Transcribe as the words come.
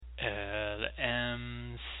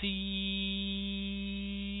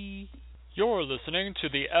You're listening to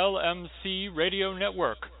the LMC Radio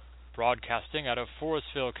Network, broadcasting out of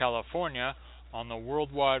Forestville, California, on the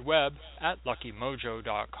World Wide Web at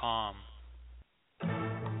LuckyMojo.com.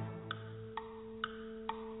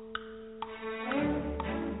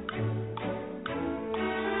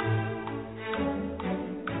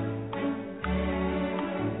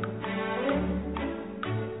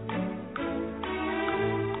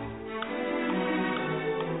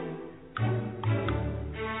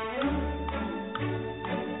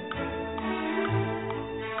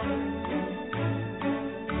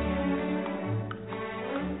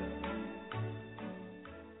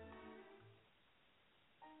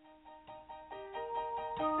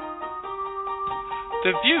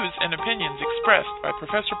 The views and opinions expressed by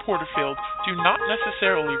Professor Porterfield do not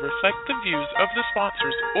necessarily reflect the views of the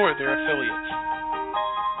sponsors or their affiliates.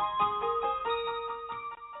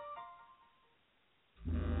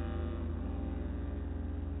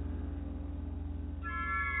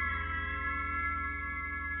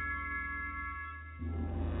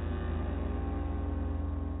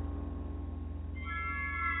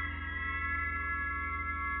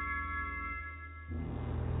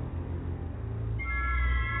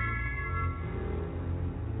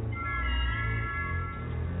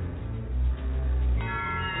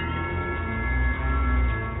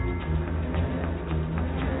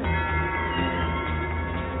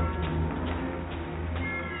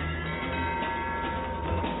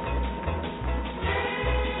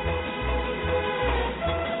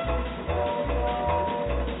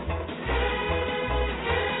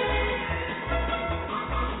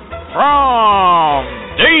 From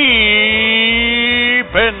deep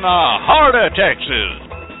in the heart of Texas,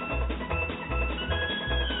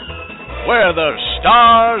 where the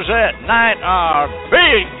stars at night are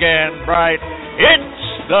big and bright,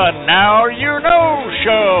 it's the Now You Know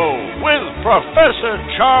Show with Professor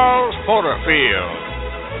Charles Porterfield.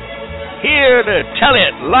 Here to tell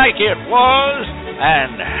it like it was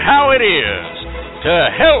and how it is, to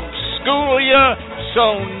help school you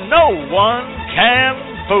so no one can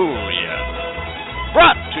fool you.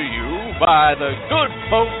 Brought to you by the good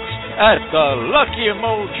folks at the Lucky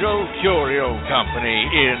Mojo Curio Company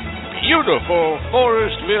in beautiful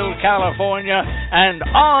Forestville, California, and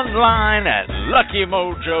online at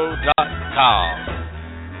LuckyMojo.com.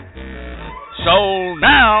 So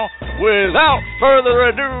now, without further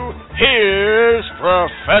ado, here's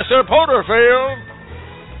Professor Porterfield.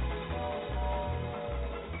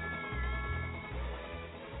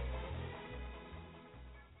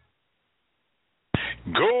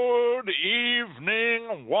 Good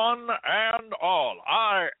evening, one and all.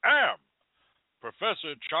 I am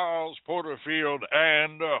Professor Charles Porterfield,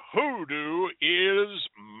 and hoodoo is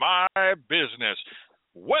my business.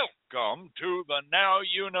 Welcome to the Now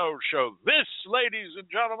You Know Show. This, ladies and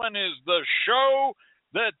gentlemen, is the show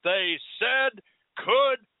that they said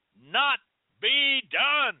could not be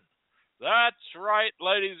done. That's right,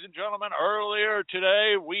 ladies and gentlemen. Earlier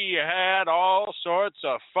today, we had all sorts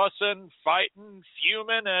of fussing, fighting,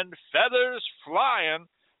 fuming, and feathers flying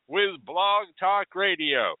with Blog Talk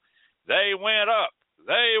Radio. They went up.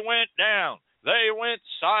 They went down. They went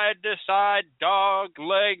side to side,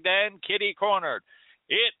 dog-legged, and kitty-cornered.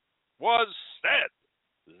 It was said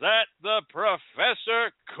that the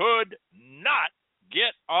professor could not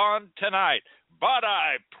get on tonight. But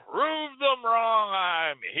I proved them wrong.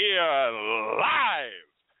 I'm here live.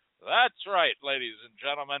 That's right, ladies and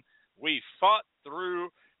gentlemen. We fought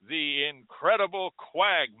through the incredible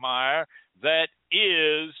quagmire that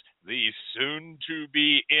is the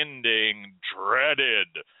soon-to-be ending,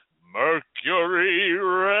 dreaded Mercury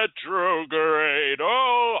retrograde.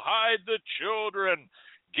 Oh, hide the children.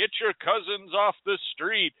 Get your cousins off the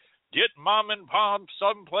street. Get mom and pop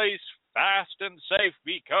someplace fast and safe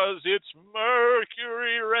because it's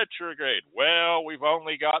Mercury retrograde. Well, we've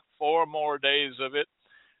only got 4 more days of it.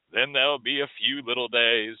 Then there'll be a few little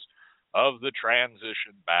days of the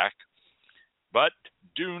transition back. But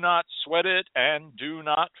do not sweat it and do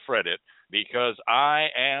not fret it, because I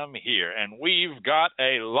am here, and we've got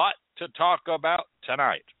a lot to talk about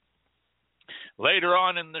tonight. Later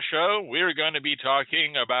on in the show, we're going to be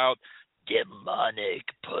talking about demonic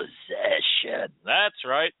possession. That's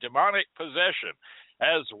right, demonic possession,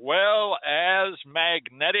 as well as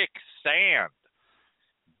magnetic sand.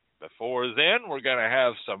 Before then, we're going to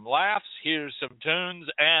have some laughs, hear some tunes,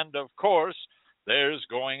 and of course, there's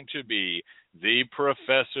going to be the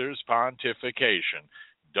professor's pontification.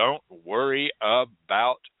 Don't worry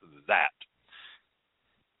about that.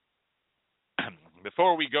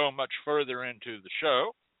 Before we go much further into the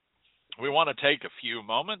show, we want to take a few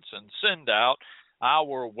moments and send out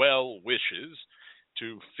our well wishes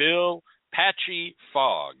to Phil Patchy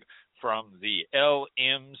Fogg from the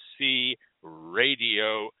LMC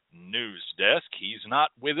Radio News Desk. He's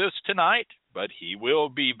not with us tonight, but he will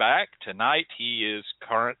be back. Tonight he is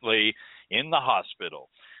currently in the hospital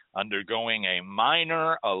undergoing a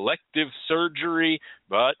minor elective surgery,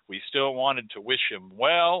 but we still wanted to wish him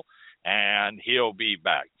well, and he'll be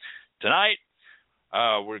back. Tonight,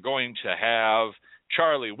 we're going to have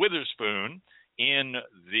Charlie Witherspoon in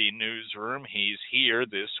the newsroom. He's here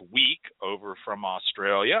this week over from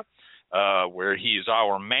Australia, where he's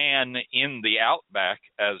our man in the outback,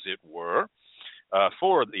 as it were,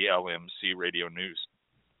 for the LMC Radio News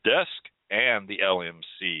Desk and the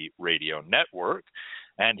LMC Radio Network,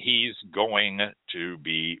 and he's going to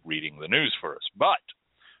be reading the news for us. But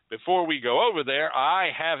before we go over there, I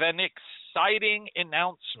have an exciting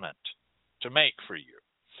announcement to make for you.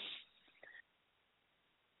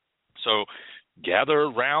 So gather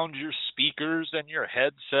around your speakers and your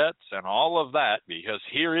headsets and all of that, because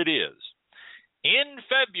here it is. In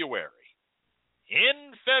February,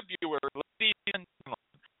 ladies and gentlemen,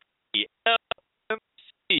 the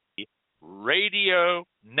LMC Radio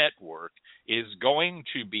Network is going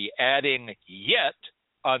to be adding yet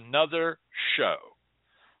another show.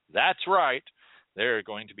 That's right. They're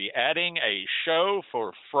going to be adding a show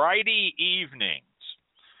for Friday evenings.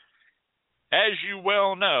 As you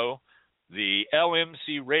well know, the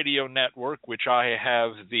LMC Radio Network, which I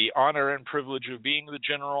have the honor and privilege of being the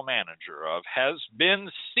general manager of, has been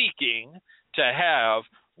seeking to have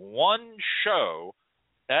one show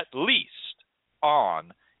at least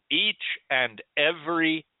on each and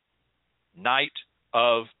every night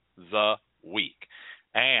of the week.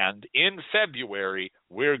 And in February,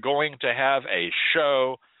 we're going to have a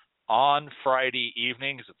show on Friday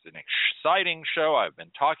evenings. It's an exciting show. I've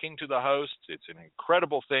been talking to the hosts. It's an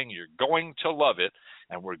incredible thing. You're going to love it.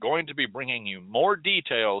 And we're going to be bringing you more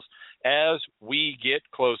details as we get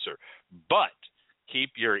closer. But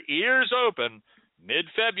keep your ears open.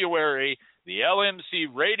 Mid-February, the LMC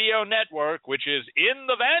Radio Network, which is in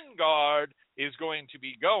the vanguard, is going to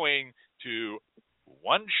be going to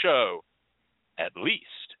one show at least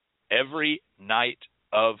every night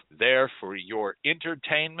of there for your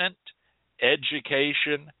entertainment,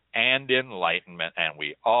 education, and enlightenment, and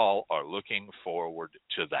we all are looking forward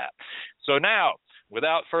to that. So now,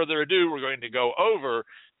 without further ado, we're going to go over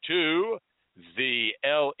to the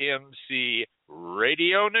LMC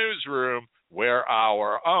Radio Newsroom, where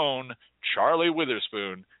our own Charlie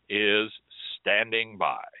Witherspoon is standing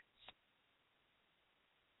by.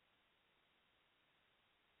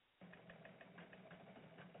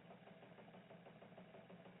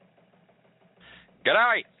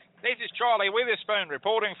 G'day, this is Charlie Witherspoon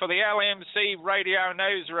reporting for the LMC Radio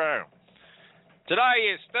Newsroom.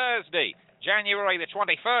 Today is Thursday, January the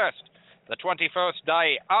 21st, the 21st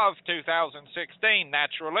day of 2016,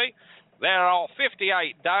 naturally. There are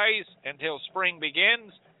 58 days until spring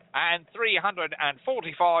begins and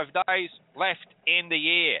 345 days left in the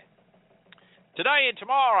year. Today and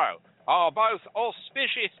tomorrow are both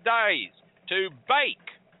auspicious days to bake,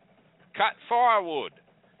 cut firewood,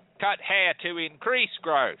 cut hair to increase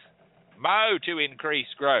growth, mow to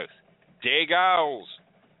increase growth, dig holes,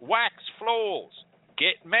 wax floors,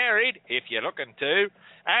 get married if you're looking to,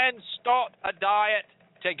 and start a diet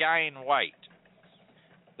to gain weight.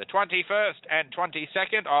 The 21st and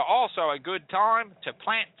 22nd are also a good time to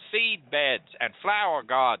plant seed beds and flower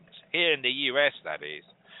gardens, here in the U.S., that is.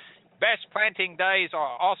 Best planting days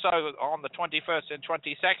are also on the 21st and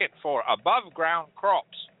 22nd for above-ground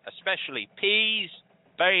crops, especially peas,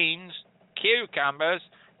 beans, cucumbers,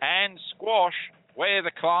 and squash, where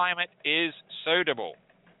the climate is suitable.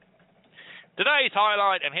 Today's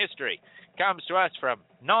highlight in history comes to us from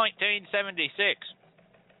 1976,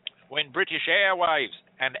 when British Airways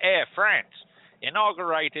and Air France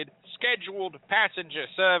inaugurated scheduled passenger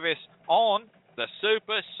service on the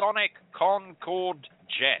supersonic Concorde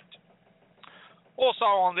jet. Also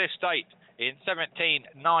on this date, in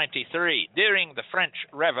 1793, during the French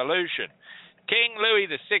Revolution, King Louis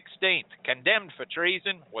XVI, condemned for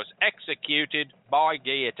treason, was executed by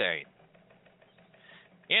guillotine.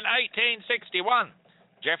 In 1861,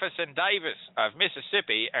 Jefferson Davis of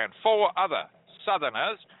Mississippi and 4 other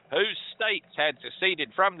Southerners whose states had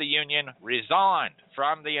seceded from the Union resigned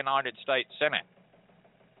from the United States Senate.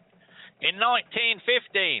 In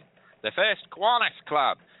 1915, the first Kiwanis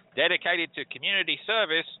Club, dedicated to community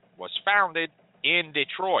service, was founded in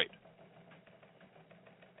Detroit.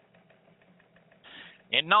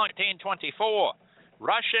 In 1924,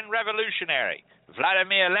 Russian revolutionary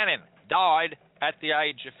Vladimir Lenin died at the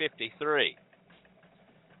age of 53.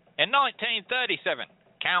 In 1937,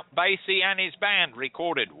 Count Basie and his band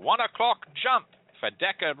recorded 1 O'Clock Jump for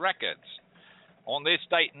Decca Records. On this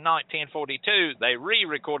date in 1942, they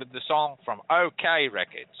re-recorded the song from OK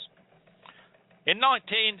Records. In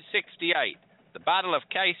 1968, the Battle of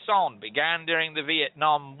Quai Son began during the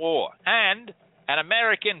Vietnam War, and an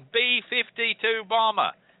American B-52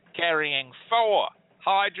 bomber carrying 4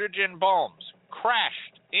 hydrogen bombs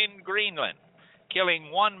crashed in Greenland,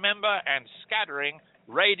 killing 1 member and scattering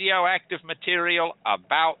radioactive material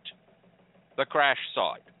about the crash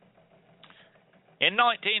site. In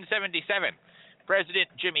 1977, President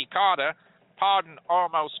Jimmy Carter pardoned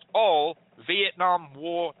almost all Vietnam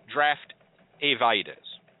War draft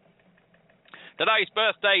evaders. Today's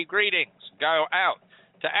birthday greetings go out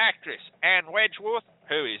to actress Ann Wedgeworth,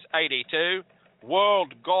 who is 82,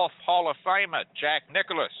 World Golf Hall of Famer Jack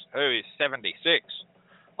Nicklaus, who is 76,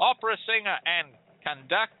 opera singer and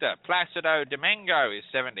conductor Placido Domingo is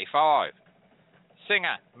 75,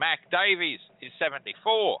 singer Mac Davies is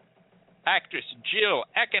 74, actress Jill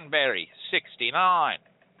Eckenberry 69,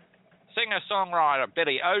 singer-songwriter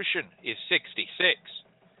Billy Ocean is 66,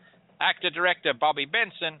 actor-director Bobby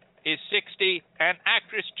Benson is 60, and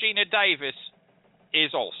actress Gina Davis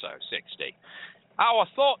is also 60. Our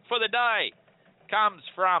thought for the day comes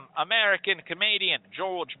from American comedian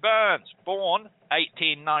George Burns, born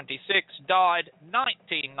 1896, died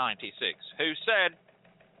 1996, who said,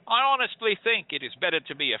 "I honestly think it is better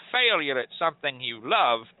to be a failure at something you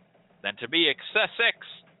love than to be a success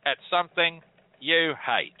at something you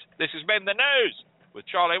hate." This has been the news with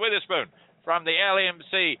Charlie Witherspoon from the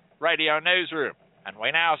LMC Radio Newsroom, and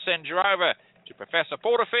we now send you over to Professor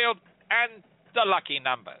Porterfield and the lucky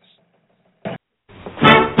numbers.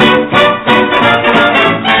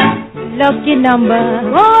 Lucky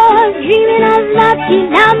number, oh, dreaming of lucky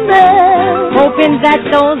numbers, hoping that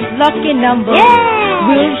those lucky numbers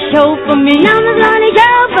will show for me. Numbers only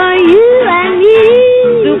show for you and me.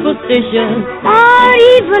 Superstitious, or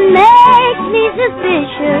even makes me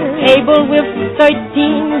suspicious. Table with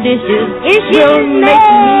 13 dishes, it will make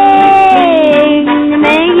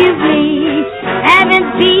you please. Having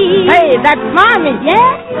peace. Hey, that's Mommy.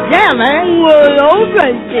 Yeah, man. Well,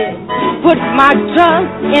 alright. Put my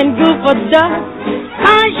trust in Goofer Dust,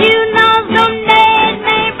 'cause you know someday it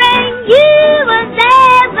may bring you a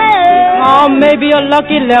 7. Or maybe a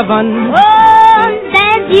lucky 11. Oh,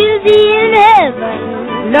 that you'll be in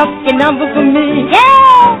heaven. Lucky number for me.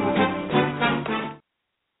 Yeah.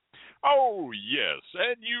 Oh, yes,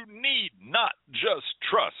 and you need not just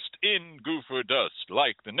trust in Goofer Dust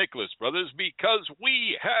like the Nicholas brothers, because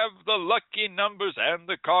we have the lucky numbers and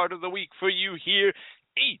the card of the week for you here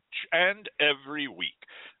each and every week.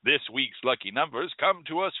 This week's lucky numbers come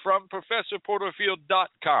to us from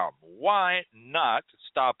ProfessorPorterfield.com. Why not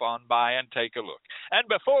stop on by and take a look? And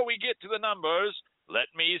before we get to the numbers,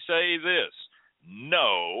 let me say this.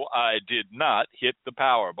 No, I did not hit the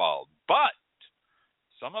Powerball, but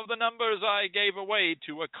some of the numbers I gave away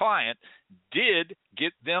to a client did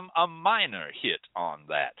get them a minor hit on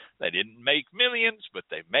that. They didn't make millions, but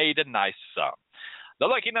they made a nice sum. The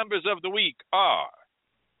lucky numbers of the week are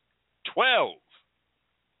 12,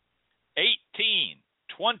 18,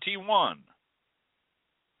 21,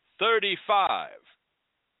 35,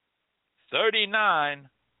 39,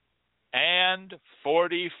 and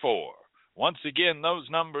 44. Once again, those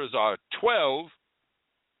numbers are 12,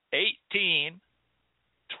 18,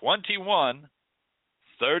 21,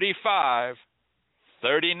 35,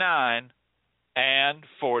 39, and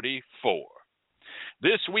 44.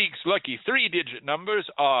 This week's lucky 3-digit numbers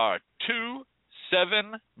are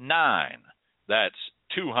 279. That's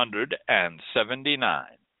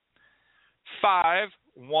 279.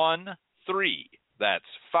 513. That's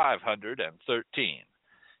 513.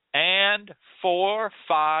 And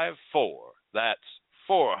 454. That's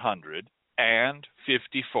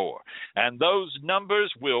 454. And those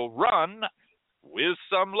numbers will run, with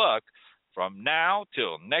some luck, from now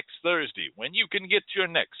till next Thursday, when you can get your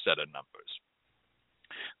next set of numbers.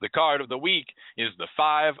 The card of the week is the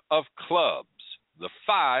 5 of clubs. The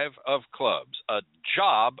 5 of clubs, a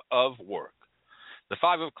job of work. The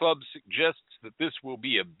 5 of clubs suggests that this will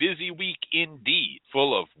be a busy week indeed,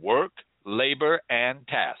 full of work, labor, and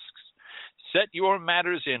tasks. Set your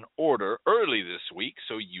matters in order early this week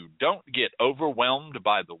so you don't get overwhelmed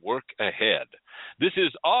by the work ahead. This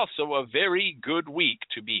is also a very good week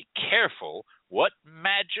to be careful what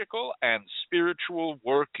magical and spiritual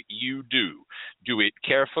work you do. Do it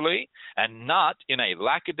carefully and not in a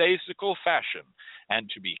lackadaisical fashion, and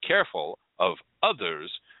to be careful of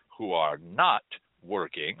others who are not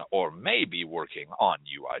working or may be working on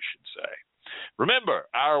you, I should say. Remember,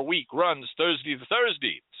 our week runs Thursday to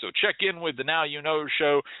Thursday, so check in with the Now You Know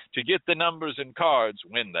show to get the numbers and cards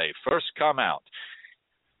when they first come out.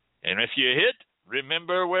 And if you hit,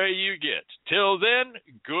 remember where you get. Till then,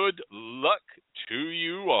 good luck to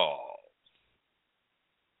you all.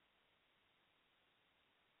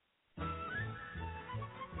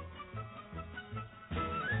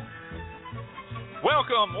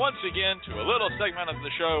 Welcome once again to a little segment of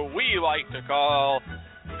the show we like to call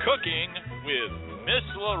Cooking with Miss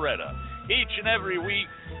Loretta. Each and every week,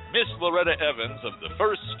 Miss Loretta Evans of the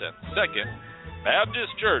First and Second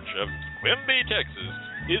Baptist Church of Quimby, Texas,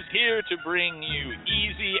 is here to bring you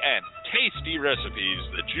easy and tasty recipes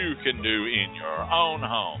that you can do in your own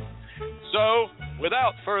home. So,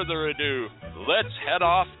 without further ado, let's head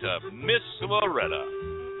off to Miss Loretta.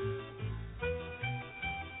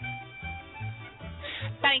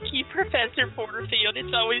 Thank you, Professor Porterfield.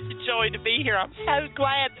 It's always a joy to be here. I'm so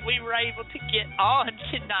glad that we were able to get on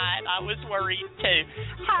tonight. I was worried, too.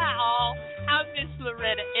 Hi, all. I'm Miss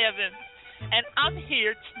Loretta Evans, and I'm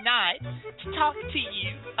here tonight to talk to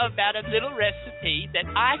you about a little recipe that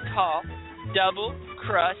I call double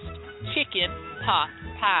crust chicken pot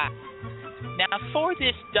pie. Now, for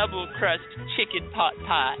this double crust chicken pot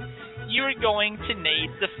pie, you're going to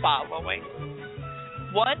need the following: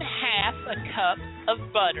 1/2 a cup of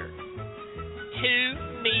butter, 2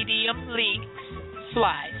 medium leeks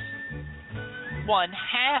sliced,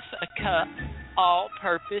 1/2 a cup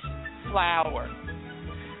all-purpose flour,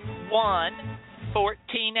 1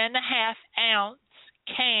 14.5 ounce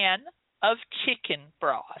can of chicken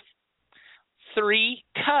broth, 3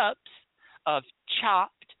 cups of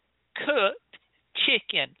chopped cooked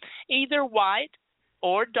chicken, either white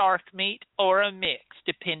or dark meat or a mix,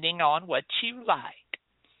 depending on what you like.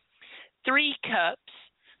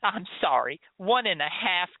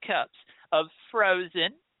 1.5 cups of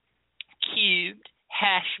frozen cubed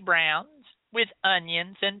hash browns with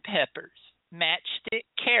onions and peppers, matchstick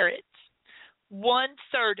carrots,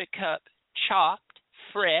 1/3 a cup chopped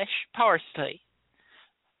fresh parsley,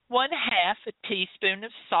 1/2 a teaspoon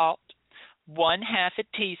of salt, 1/2 a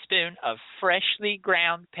teaspoon of freshly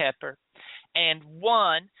ground pepper, and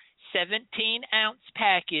 1 17-ounce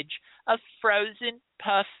package of frozen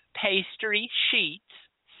puff pastry sheets,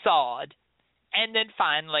 thawed, and then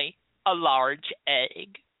finally a large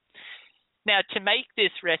egg. Now, to make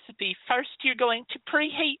this recipe, first you're going to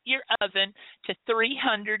preheat your oven to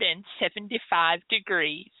 375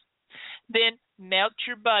 degrees. Then melt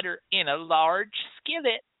your butter in a large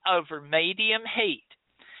skillet over medium heat.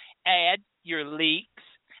 Add your leeks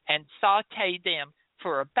and saute them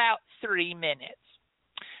for about 3 minutes.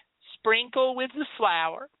 Sprinkle with the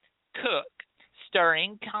flour, cook,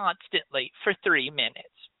 stirring constantly for 3 minutes.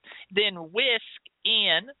 Then whisk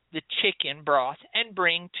in the chicken broth and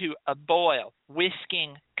bring to a boil,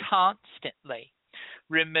 whisking constantly.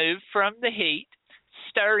 Remove from the heat,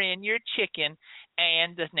 stir in your chicken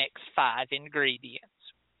and the next 5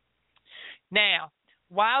 ingredients. Now,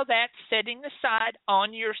 while that's setting aside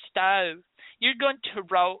on your stove, you're going to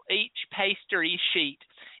roll each pastry sheet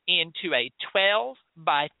into a 12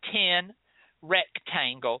 by 10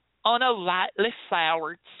 rectangle on a lightly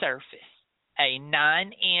floured surface, a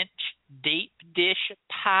 9-inch deep dish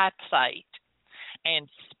pie plate, and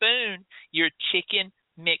spoon your chicken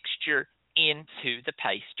mixture into the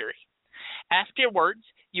pastry. Afterwards,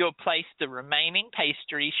 you'll place the remaining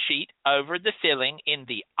pastry sheet over the filling in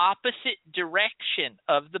the opposite direction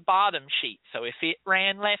of the bottom sheet. So if it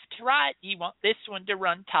ran left to right, you want this one to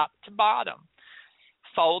run top to bottom.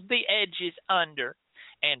 Fold the edges under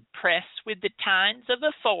and press with the tines of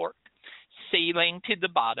a fork, sealing to the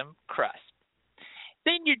bottom crust.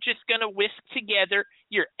 Then you're just going to whisk together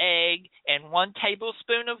your egg and 1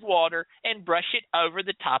 tablespoon of water and brush it over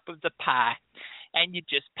the top of the pie. And you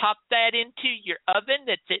just pop that into your oven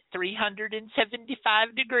that's at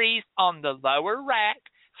 375 degrees on the lower rack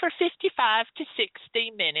for 55 to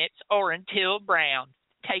 60 minutes or until brown.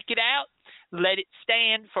 Take it out, let it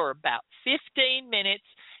stand for about 15 minutes,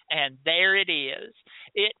 and there it is.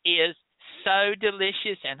 It is so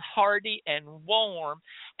delicious and hearty and warm,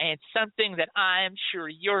 and something that I am sure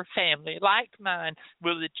your family, like mine,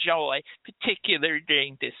 will enjoy, particularly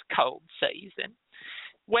during this cold season.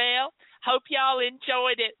 Well, hope y'all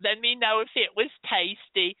enjoyed it. Let me know if it was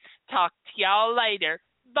tasty. Talk to y'all later.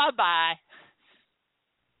 Bye-bye.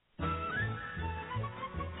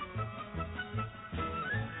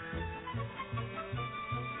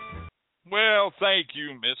 Well, thank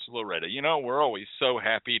you, Miss Loretta. You know, we're always so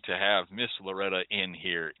happy to have Miss Loretta in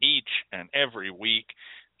here each and every week.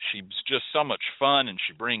 She's just so much fun, and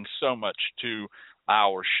she brings so much to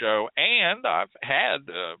our show, and I've had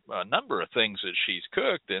a number of things that she's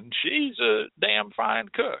cooked, and she's a damn fine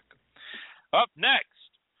cook. Up next,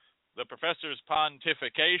 the professor's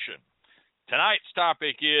pontification. Tonight's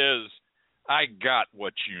topic is, I got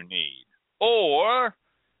what you need, or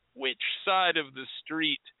which side of the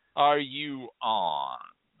street are you on?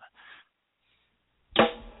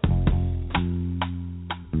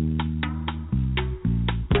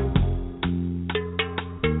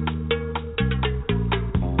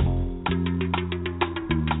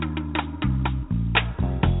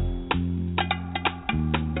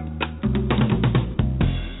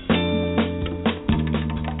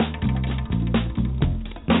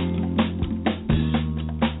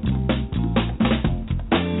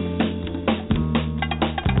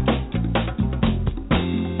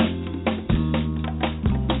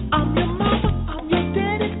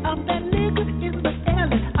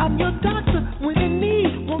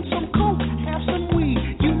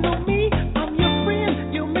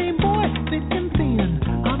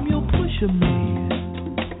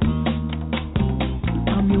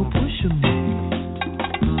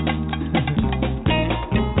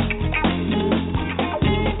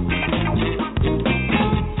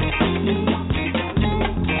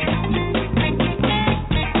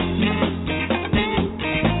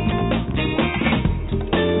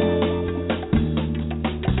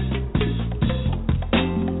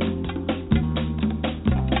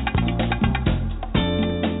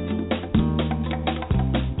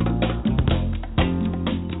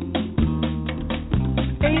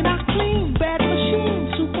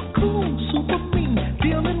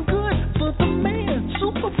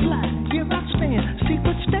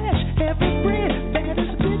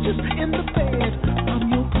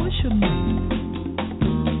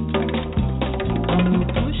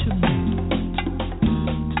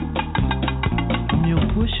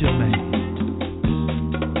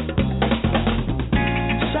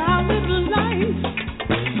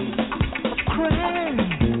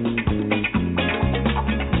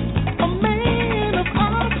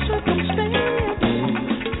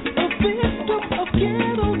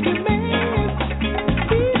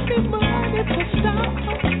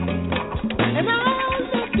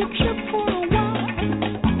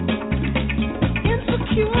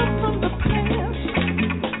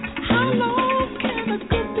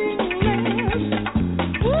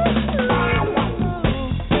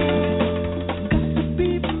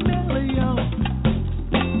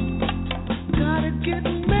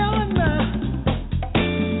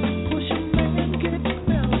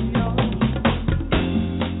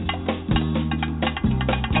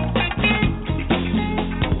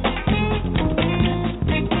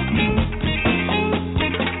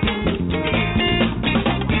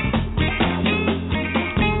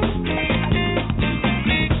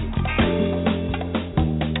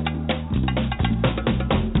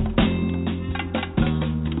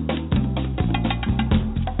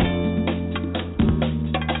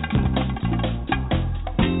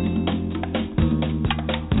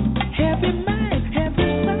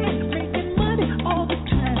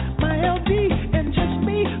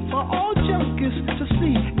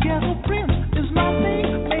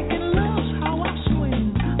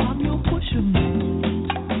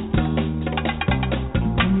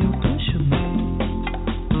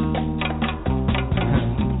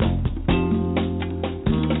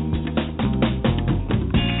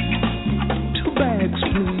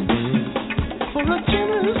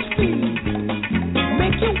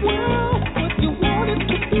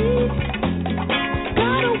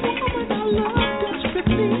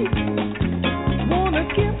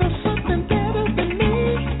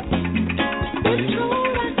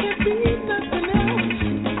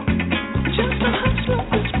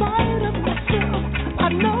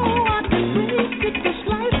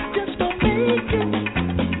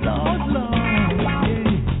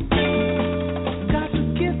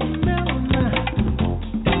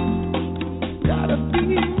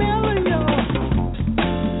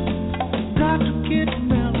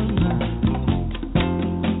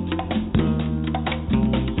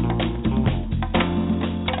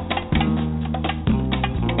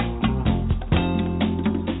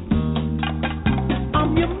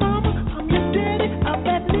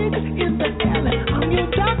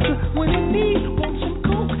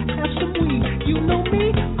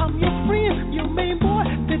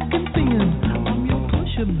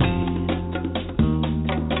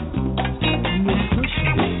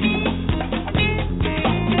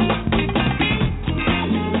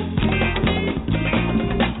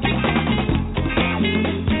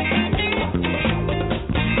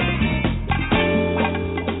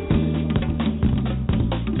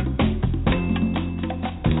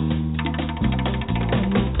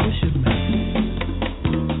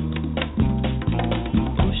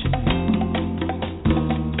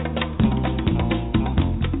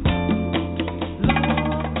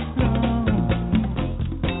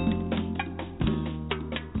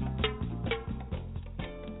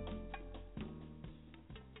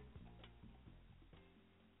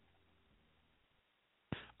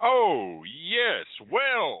 Oh, yes.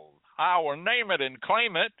 Well, our Name It and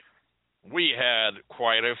Claim It, we had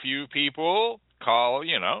quite a few people call,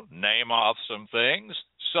 name off some things.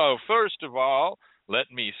 So first of all,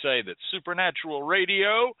 let me say that Supernatural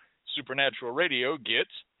Radio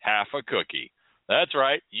gets half a cookie. That's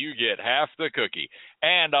right, you get half the cookie.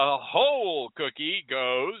 And a whole cookie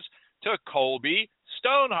goes to Colby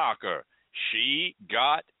Stonehawker. She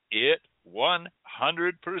got it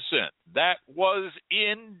 100%. That was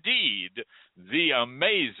indeed the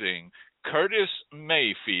amazing Curtis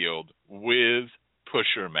Mayfield with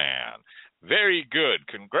Pusherman. Very good.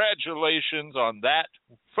 Congratulations on that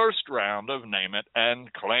first round of Name It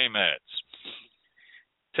and Claim It.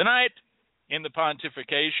 Tonight, in the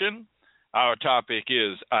pontification, our topic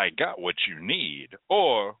is I Got What You Need,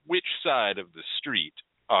 or which side of the street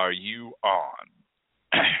are you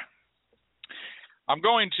on? I'm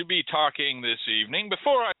going to be talking this evening.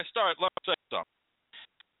 Before I start, let me say something.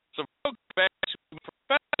 So, folks, back to the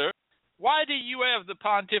professor, why do you have the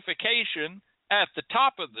pontification at the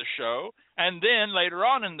top of the show, and then later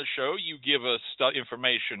on in the show you give us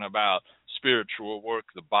information about spiritual work,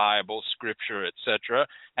 the Bible, Scripture, etc.,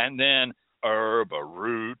 and then herb, a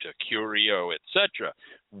root, a curio, etc.?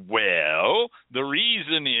 Well, the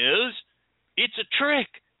reason is it's a trick.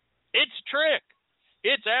 It's a trick.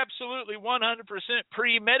 It's absolutely 100%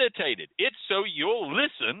 premeditated. It's so you'll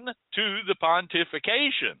listen to the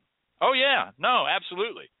pontification. Oh, yeah. No,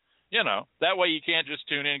 absolutely. That way you can't just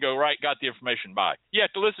tune in and go, right, got the information, bye. You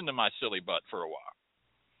have to listen to my silly butt for a while.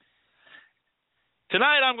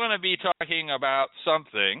 Tonight I'm going to be talking about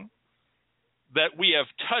something that we have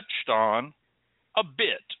touched on a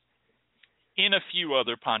bit in a few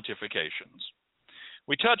other pontifications.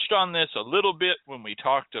 We touched on this a little bit when we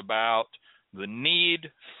talked about the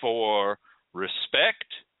need for respect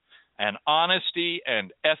and honesty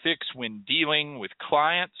and ethics when dealing with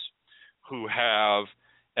clients who have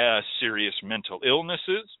serious mental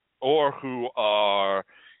illnesses or who are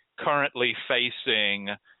currently facing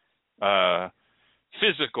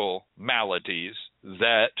physical maladies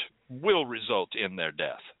that will result in their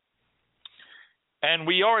death. And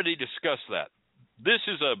we already discussed that. This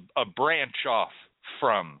is a branch off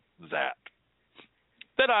from that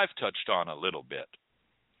I've touched on a little bit.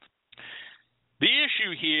 The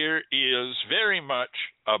issue here is very much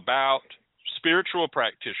about spiritual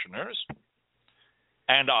practitioners,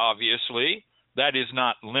 and obviously that is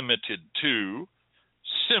not limited to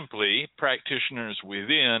simply practitioners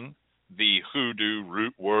within the hoodoo,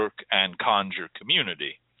 root work, and conjure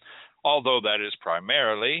community, although that is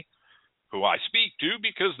primarily who I speak to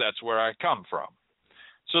because that's where I come from.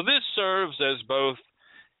 So this serves as both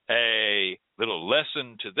a little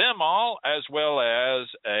lesson to them all as well as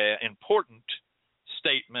an important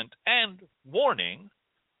statement and warning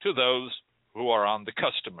to those who are on the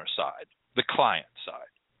customer side, the client side.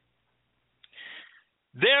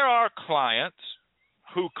 There are clients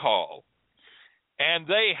who call and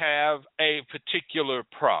they have a particular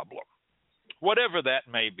problem, whatever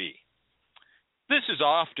that may be. This is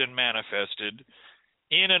often manifested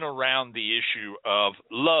in and around the issue of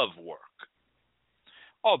love work,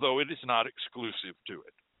 although it is not exclusive to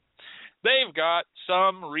it. They've got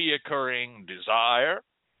some reoccurring desire,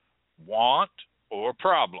 want, or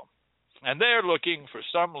problem, and they're looking for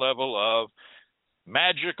some level of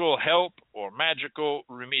magical help or magical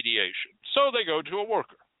remediation. So they go to a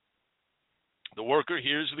worker. The worker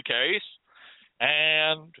hears the case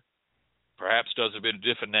and perhaps does a bit of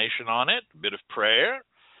divination on it, a bit of prayer,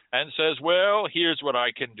 and says, well, here's what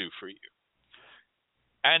I can do for you,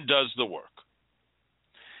 and does the work.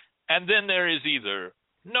 And then there is either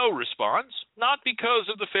no response, not because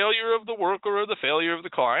of the failure of the worker or the failure of the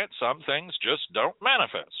client, some things just don't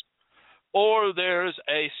manifest, or there's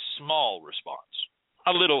a small response,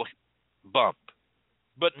 a little bump,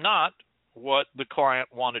 but not what the client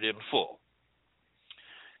wanted in full.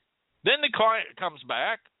 Then the client comes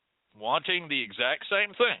back wanting the exact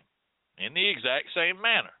same thing, in the exact same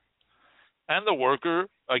manner. And the worker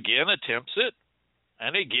again attempts it,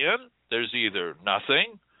 and again, there's either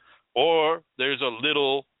nothing or there's a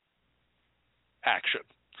little action.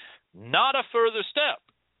 Not a further step.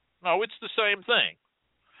 No, it's the same thing.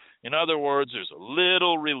 In other words, there's a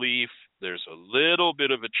little relief, there's a little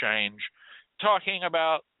bit of a change. Talking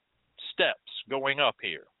about steps going up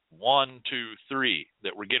here. 1, 2, 3,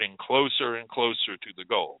 that we're getting closer and closer to the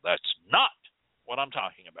goal. That's not what I'm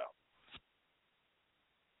talking about.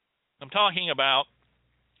 I'm talking about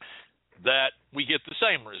that we get the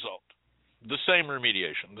same result, the same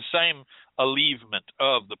remediation, the same alleviation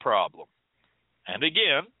of the problem. And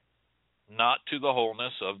again, not to the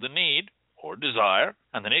wholeness of the need or desire,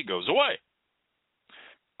 and then it goes away.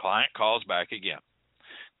 Client calls back again.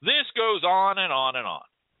 This goes on and on and on.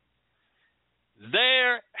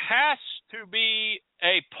 There has to be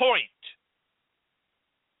a point,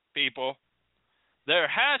 people. There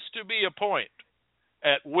has to be a point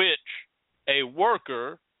at which a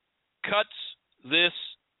worker cuts this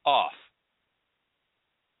off.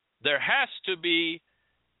 There has to be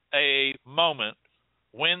a moment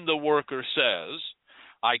when the worker says,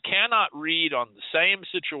 I cannot read on the same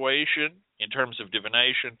situation in terms of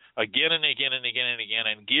divination again and again and again and again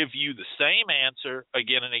and give you the same answer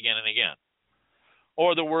again and again and again.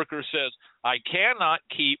 Or the worker says, I cannot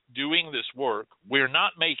keep doing this work. We're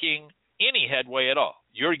not making any headway at all.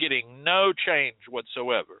 You're getting no change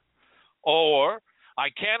whatsoever. Or I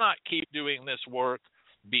cannot keep doing this work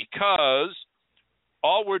because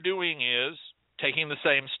all we're doing is taking the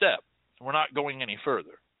same step. We're not going any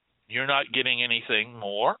further. You're not getting anything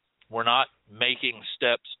more. We're not making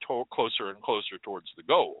steps closer and closer towards the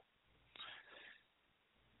goal.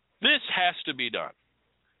 This has to be done.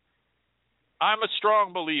 I'm a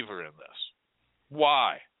strong believer in this.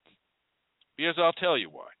 Why? Because I'll tell you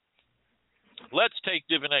why. Let's take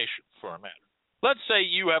divination for a minute. Let's say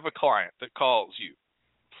you have a client that calls you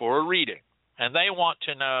for a reading, and they want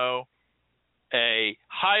to know a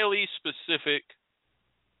highly specific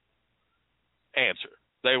answer.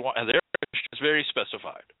 Their question is very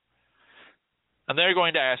specified. And they're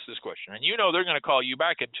going to ask this question. And you know they're going to call you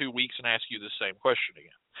back in 2 weeks and ask you the same question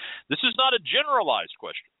again. This is not a generalized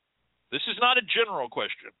question. This is not a general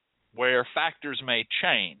question where factors may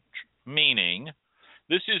change, meaning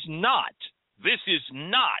this is not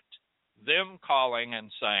them calling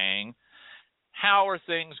and saying, how are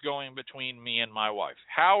things going between me and my wife?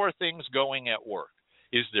 How are things going at work?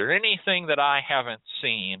 Is there anything that I haven't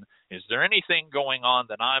seen? Is there anything going on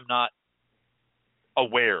that I'm not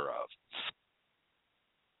aware of?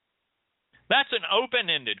 That's an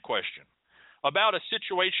open-ended question about a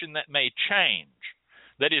situation that may change,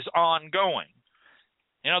 that is ongoing.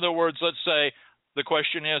 In other words, let's say the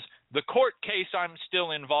question is, the court case I'm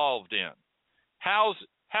still involved in, how's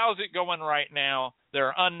it going right now? There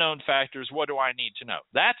are unknown factors. What do I need to know?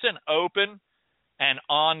 That's an open and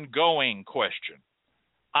ongoing question.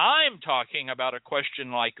 I'm talking about a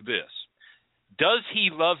question like this. Does he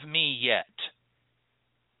love me yet?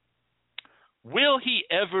 Will he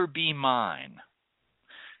ever be mine?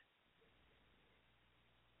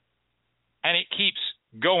 And it keeps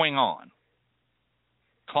going on.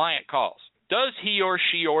 Client calls. Does he or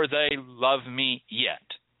she or they love me yet?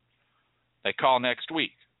 They call next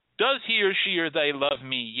week. Does he or she or they love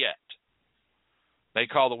me yet? They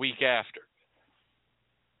call the week after.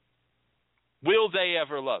 Will they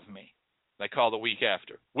ever love me? They call the week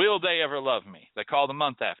after. Will they ever love me? They call the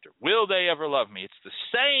month after. Will they ever love me? It's the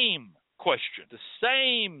same question, the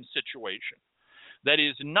same situation that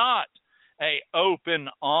is not a open,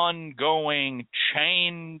 ongoing,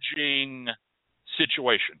 changing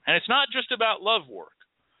situation. And it's not just about love work.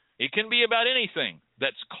 It can be about anything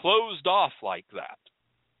that's closed off like that.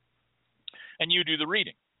 And you do the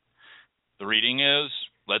reading. The reading is,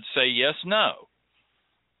 let's say yes, no.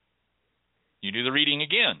 You do the reading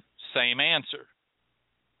again, same answer.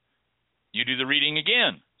 You do the reading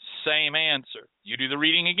again, same answer. You do the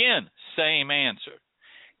reading again, same answer.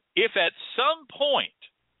 If at some point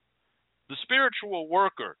the spiritual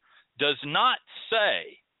worker does not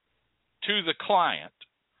say to the client,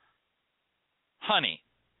 honey,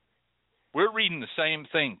 we're reading the same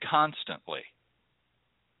thing constantly.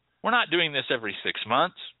 We're not doing this every 6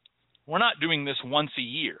 months. We're not doing this once a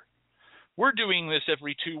year. We're doing this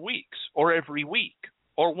every 2 weeks or every week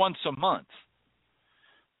or once a month.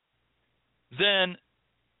 Then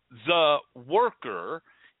the worker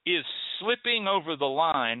is slipping over the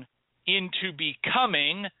line into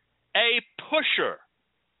becoming a pusher.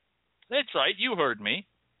 That's right, you heard me.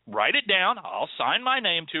 Write it down. I'll sign my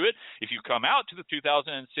name to it. If you come out to the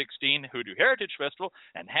 2016 Hoodoo Heritage Festival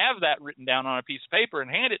and have that written down on a piece of paper and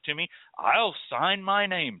hand it to me, I'll sign my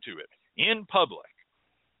name to it in public.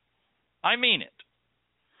 I mean it.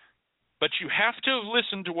 But you have to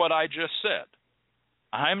listen to what I just said.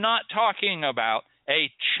 I'm not talking about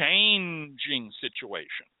a changing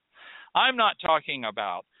situation. I'm not talking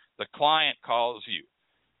about the client calls you.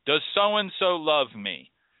 Does so-and-so love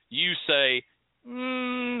me? You say,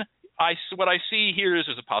 what I see here is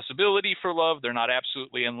there's a possibility for love. They're not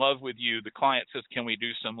absolutely in love with you. The client says, can we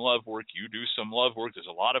do some love work? You do some love work. There's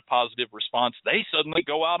a lot of positive response. They suddenly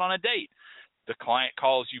go out on a date. The client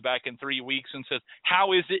calls you back in 3 weeks and says,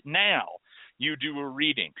 how is it now? You do a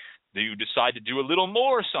reading. You decide to do a little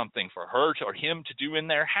more something for her or him to do in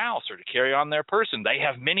their house or to carry on their person. They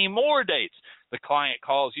have many more dates. The client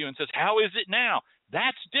calls you and says, how is it now?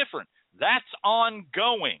 That's different. That's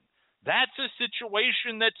ongoing. That's a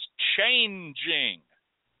situation that's changing.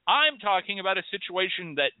 I'm talking about a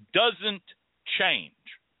situation that doesn't change.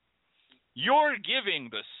 You're giving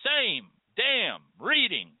the same damn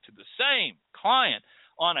reading to the same client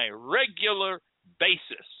on a regular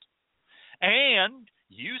basis. And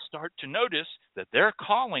you start to notice that they're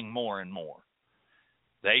calling more and more.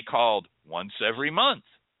 They called once every month,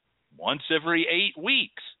 once every 8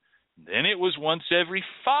 weeks. Then it was once every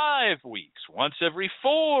 5 weeks, once every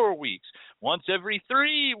 4 weeks, once every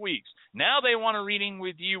 3 weeks. Now they want a reading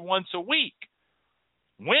with you once a week.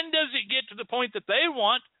 When does it get to the point that they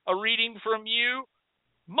want a reading from you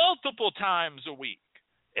multiple times a week,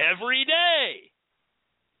 every day?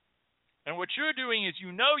 And what you're doing is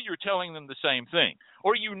you're telling them the same thing,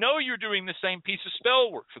 or you're doing the same piece of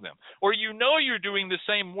spell work for them, or you're doing the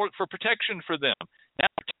same work for protection for them. Now,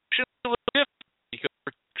 protection is a little different because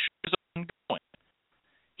protection is ongoing.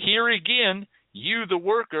 Here again, you, the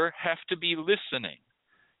worker, have to be listening.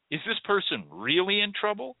 Is this person really in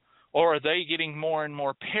trouble, or are they getting more and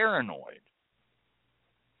more paranoid?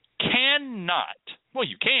 Well,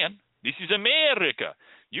 you can. This is America.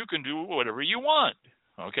 You can do whatever you want,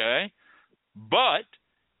 okay? But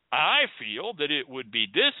I feel that it would be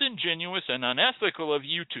disingenuous and unethical of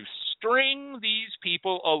you to string these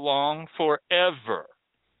people along forever.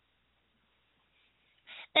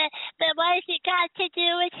 But what has it got to do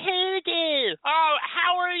with hoodoo? Oh,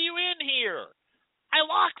 how are you in here? I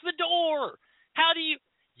locked the door. How do you...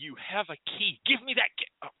 You have a key. Give me that key.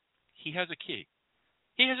 Oh, he has a key.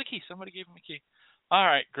 He has a key. Somebody gave him a key. All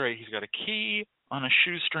right, great. He's got a key on a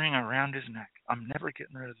shoestring around his neck. I'm never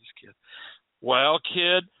getting rid of this kid. Well,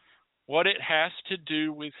 kid, what it has to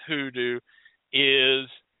do with hoodoo is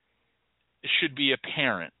it should be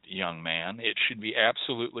apparent, young man. It should be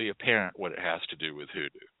absolutely apparent what it has to do with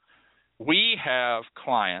hoodoo. We have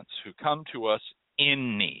clients who come to us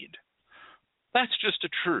in need. That's just a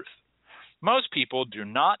truth. Most people do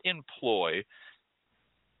not employ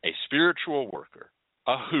a spiritual worker,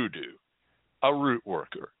 a hoodoo, a root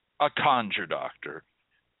worker, a conjure doctor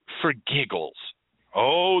for giggles.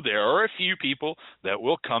 Oh, there are a few people that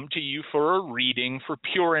will come to you for a reading for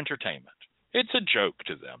pure entertainment. It's a joke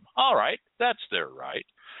to them. All right, that's their right.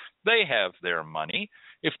 They have their money.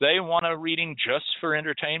 If they want a reading just for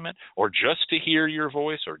entertainment or just to hear your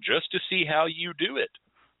voice or just to see how you do it,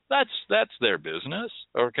 that's their business,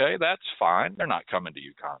 okay? That's fine. They're not coming to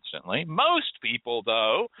you constantly. Most people,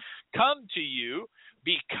 though, come to you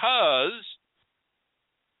because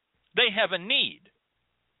they have a need.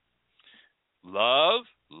 Love,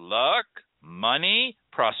 luck, money,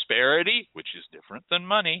 prosperity, which is different than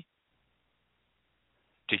money.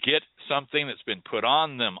 To get something that's been put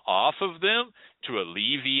on them off of them, to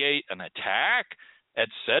alleviate an attack,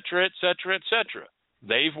 etc., etc., etc.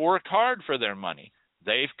 They've worked hard for their money.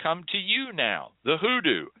 They've come to you now, the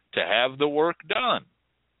hoodoo, to have the work done.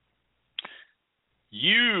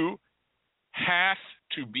 You have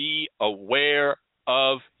to be aware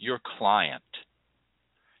of your client.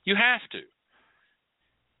 You have to.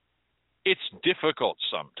 It's difficult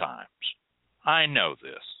sometimes. I know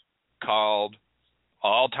this. Called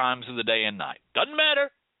all times of the day and night. Doesn't matter.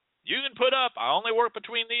 You can put up, I only work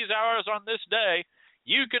between these hours on this day.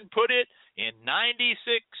 You can put it in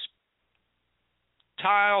 96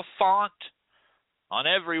 tile font on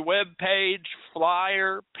every web page,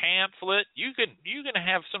 flyer, pamphlet. You can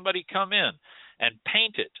have somebody come in and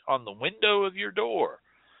paint it on the window of your door.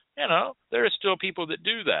 You know, there are still people that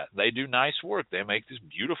do that. They do nice work. They make this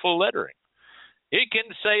beautiful lettering. It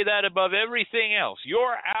can say that above everything else.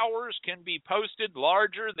 Your hours can be posted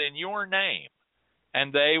larger than your name,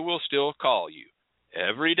 and they will still call you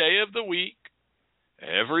every day of the week,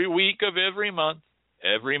 every week of every month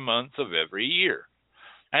of every year.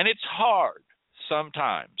 And it's hard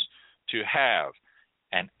sometimes to have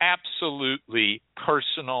an absolutely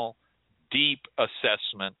personal, deep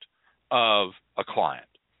assessment of a client.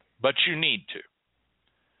 But you need to.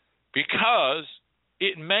 Because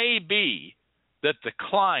it may be that the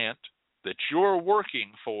client that you're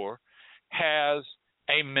working for has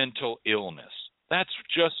a mental illness. That's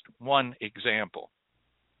just one example.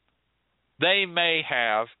 They may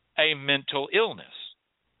have a mental illness.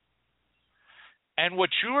 And what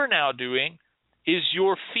you're now doing is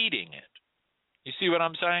you're feeding it. You see what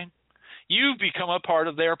I'm saying? You've become a part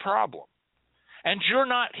of their problem. And you're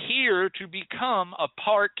not here to become a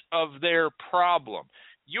part of their problem.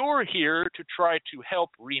 You're here to try to help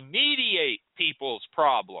remediate people's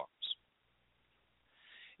problems.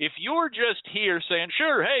 If you're just here saying,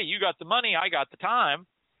 sure, hey, you got the money, I got the time,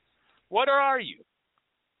 what are you?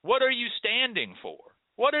 What are you standing for?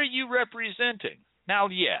 What are you representing? Now,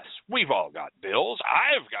 yes, we've all got bills.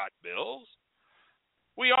 I've got bills.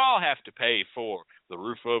 We all have to pay for the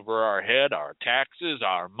roof over our head, our taxes,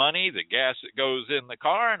 our money, the gas that goes in the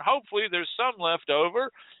car, and hopefully there's some left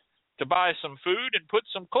over to buy some food and put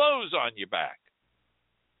some clothes on your back.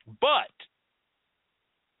 But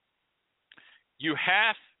you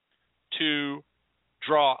have to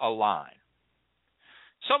draw a line.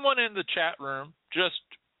 Someone in the chat room just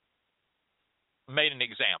made an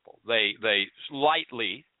example. They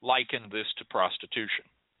lightly likened this to prostitution.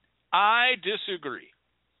 I disagree.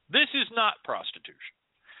 This is not prostitution.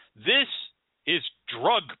 This is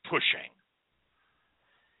drug pushing.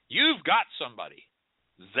 You've got somebody.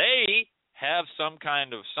 They have some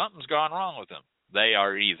kind of, something's gone wrong with them. They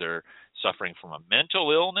are either suffering from a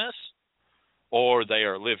mental illness, or they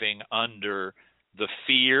are living under the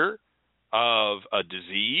fear of a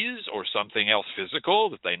disease or something else physical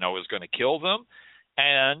that they know is going to kill them,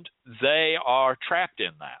 and they are trapped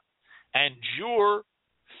in that. And you're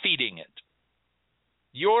feeding it.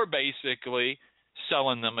 You're basically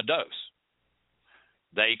selling them a dose.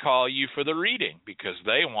 They call you for the reading because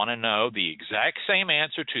they want to know the exact same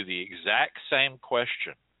answer to the exact same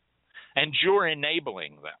question. And you're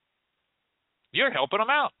enabling them. You're helping them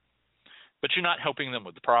out, but you're not helping them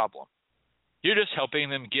with the problem. You're just helping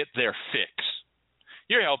them get their fix.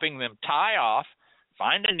 You're helping them tie off,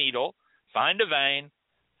 find a needle, find a vein,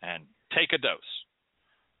 and take a dose.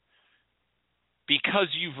 Because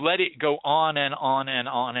you've let it go on and on and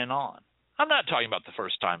on and on. I'm not talking about the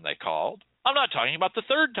first time they called. I'm not talking about the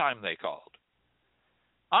third time they called.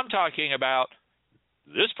 I'm talking about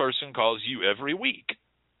this person calls you every week,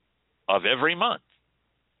 of every month,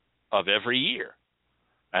 of every year,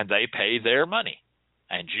 and they pay their money,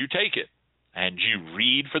 and you take it, and you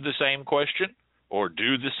read for the same question or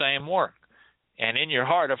do the same work. And in your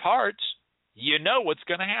heart of hearts, you know what's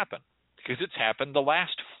going to happen because it's happened the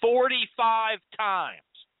last 45 times.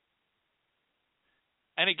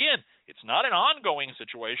 And again, it's not an ongoing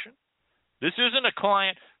situation. This isn't a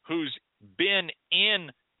client who's been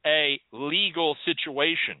in a legal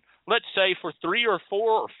situation, let's say for 3 or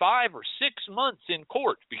 4 or 5 or 6 months in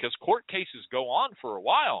court, because court cases go on for a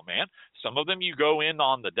while, man. Some of them you go in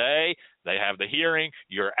on the day, they have the hearing,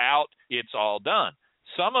 you're out, it's all done.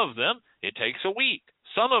 Some of them, it takes a week.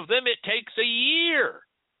 Some of them, it takes a year.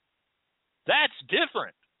 That's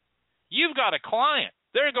different. You've got a client.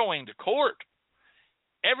 They're going to court.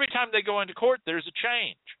 Every time they go into court, there's a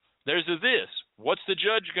change. There's a this. What's the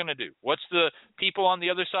judge going to do? What's the people on the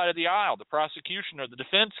other side of the aisle, the prosecution or the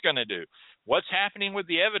defense, going to do? What's happening with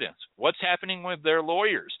the evidence? What's happening with their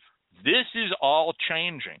lawyers? This is all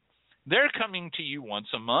changing. They're coming to you once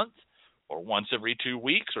a month or once every 2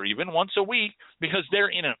 weeks or even once a week because they're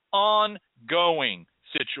in an ongoing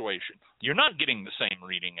situation. You're not getting the same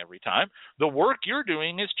reading every time. The work you're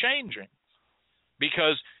doing is changing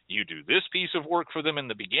because you do this piece of work for them in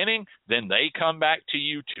the beginning, then they come back to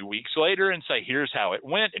you 2 weeks later and say, here's how it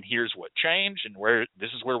went and here's what changed and where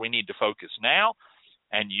this is where we need to focus now.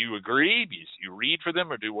 And you agree, you read for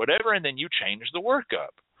them or do whatever, and then you change the work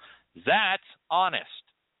up. That's honest.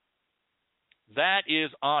 That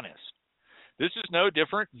is honest. This is no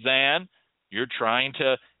different than you're trying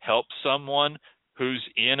to help someone who's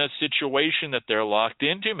in a situation that they're locked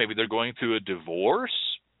into. Maybe they're going through a divorce.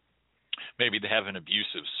 Maybe they have an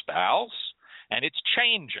abusive spouse, and it's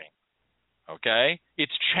changing, okay?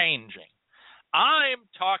 It's changing. I'm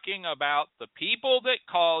talking about the people that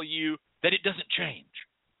call you that it doesn't change.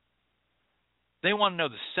 They want to know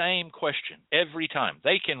the same question every time.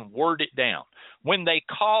 They can word it down. When they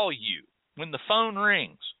call you, when the phone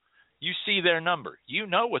rings, you see their number. You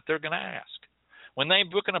know what they're going to ask. When they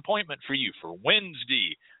book an appointment for you for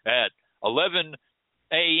Wednesday at 11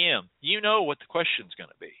 a.m., you know what the question's going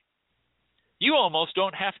to be. You almost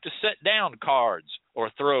don't have to set down cards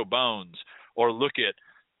or throw bones or look at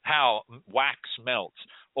how wax melts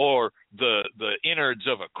or the innards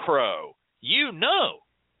of a crow. You know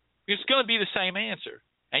it's going to be the same answer.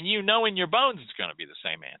 And you know in your bones it's going to be the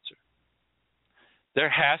same answer.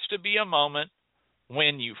 There has to be a moment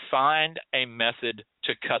when you find a method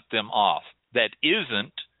to cut them off that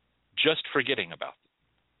isn't just forgetting about them.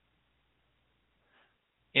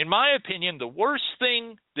 In my opinion, the worst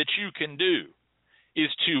thing that you can do is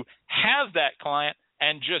to have that client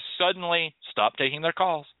and just suddenly stop taking their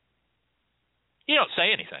calls. You don't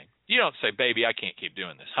say anything. You don't say, baby, I can't keep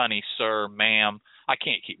doing this. Honey, sir, ma'am, I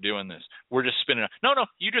can't keep doing this. We're just spinning. No,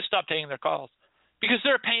 you just stop taking their calls because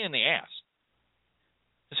they're a pain in the ass.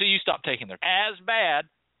 So you stop taking their as bad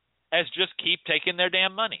as just keep taking their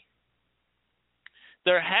damn money.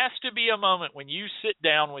 There has to be a moment when you sit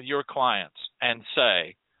down with your clients and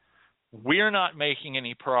say, we're not making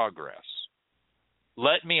any progress.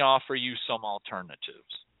 Let me offer you some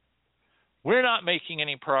alternatives. We're not making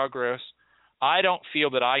any progress. I don't feel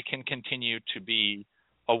that I can continue to be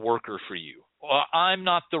a worker for you. I'm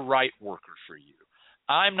not the right worker for you.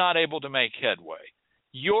 I'm not able to make headway.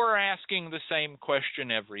 You're asking the same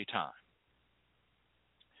question every time.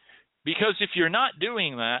 Because if you're not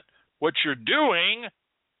doing that, what you're doing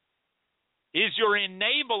is you're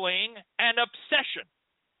enabling an obsession.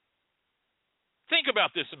 Think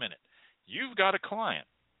about this a minute. You've got a client.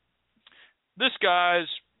 This guy's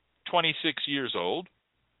 26 years old.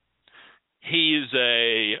 He's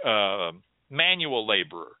a manual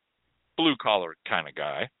laborer, blue-collar kind of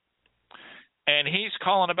guy. And he's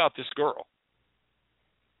calling about this girl.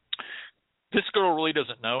 This girl really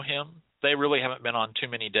doesn't know him. They really haven't been on too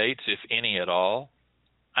many dates, if any at all.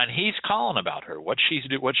 And he's calling about her. What's she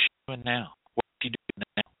doing now? What's she doing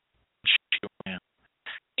now? What's she doing now?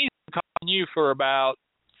 He's been calling you for about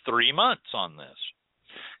 3 months on this.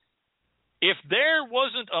 If there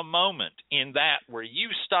wasn't a moment in that where you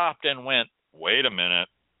stopped and went, wait a minute,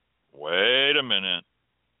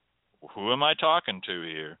 who am I talking to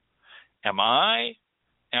here? Am I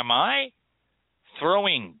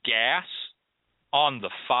throwing gas on the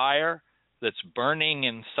fire that's burning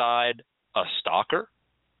inside a stalker?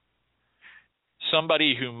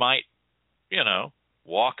 Somebody who might,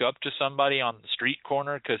 walk up to somebody on the street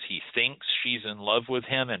corner because he thinks she's in love with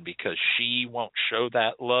him, and because she won't show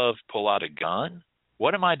that love, pull out a gun?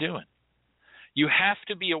 What am I doing? You have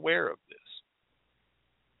to be aware of this.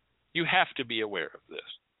 You have to be aware of this.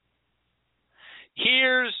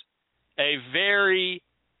 Here's a very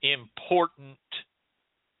important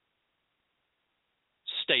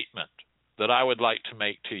statement that I would like to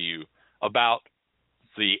make to you about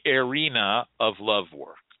the arena of love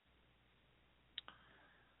work.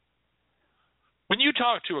 When you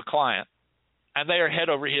talk to a client and they are head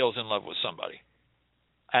over heels in love with somebody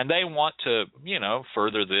and they want to,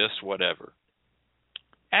 further this, whatever,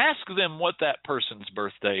 ask them what that person's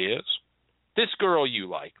birthday is. This girl you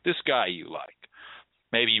like, this guy you like.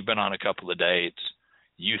 Maybe you've been on a couple of dates.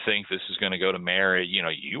 You think this is going to go to marriage.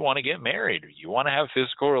 You want to get married or you want to have a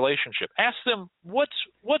physical relationship. Ask them what's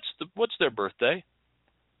their birthday.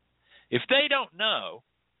 If they don't know,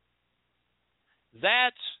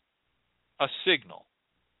 that's a signal.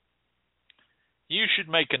 You should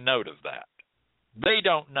make a note of that. They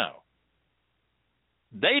don't know.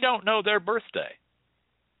 They don't know their birthday.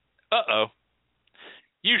 Uh-oh.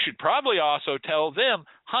 You should probably also tell them,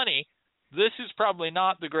 honey, this is probably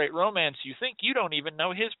not the great romance you think. You don't even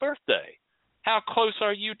know his birthday. How close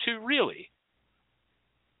are you two really?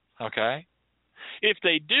 Okay? If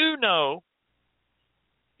they do know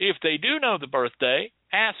the birthday,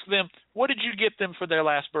 ask them, what did you get them for their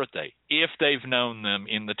last birthday? If they've known them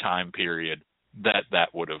in the time period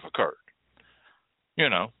that would have occurred.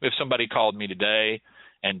 If somebody called me today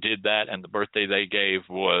and did that and the birthday they gave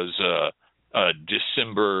was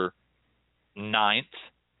December 9th,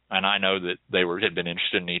 and I know that they had been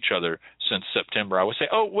interested in each other since September, I would say,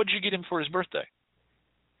 oh, what did you get him for his birthday?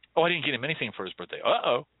 Oh, I didn't get him anything for his birthday.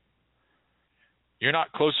 Uh-oh. You're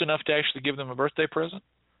not close enough to actually give them a birthday present?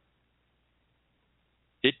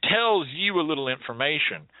 It tells you a little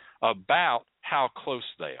information about how close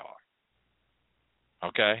they are.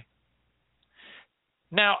 Okay?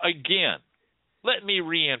 Now, again, let me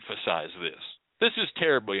reemphasize this. This is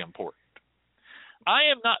terribly important.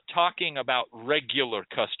 I am not talking about regular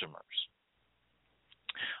customers.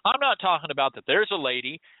 I'm not talking about that there's a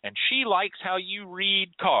lady and she likes how you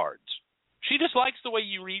read cards. She just likes the way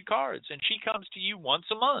you read cards, and she comes to you once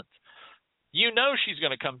a month. You know she's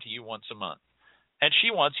going to come to you once a month, and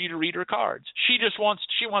she wants you to read her cards. She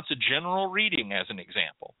wants a general reading, as an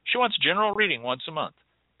example. She wants general reading once a month.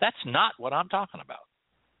 That's not what I'm talking about.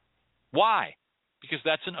 Why? Because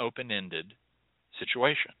that's an open-ended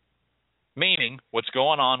situation. Meaning what's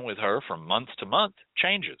going on with her from month to month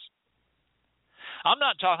changes. I'm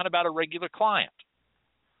not talking about a regular client.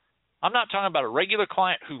 I'm not talking about a regular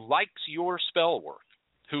client who likes your spell work,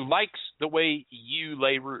 who likes the way you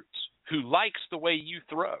lay roots, who likes the way you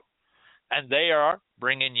throw, and they are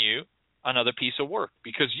bringing you another piece of work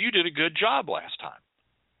because you did a good job last time.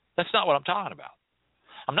 That's not what I'm talking about.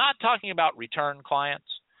 I'm not talking about return clients.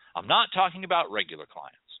 I'm not talking about regular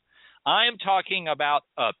clients. I am talking about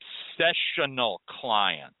obsessional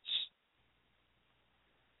clients.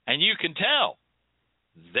 And you can tell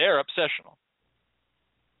they're obsessional.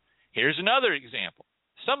 Here's another example.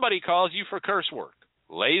 Somebody calls you for curse work,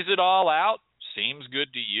 lays it all out, seems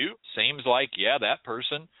good to you, seems like, yeah, that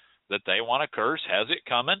person that they want to curse has it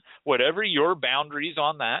coming, whatever your boundaries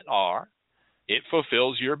on that are. It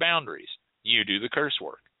fulfills your boundaries. You do the curse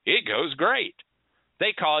work. It goes great.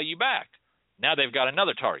 They call you back. Now they've got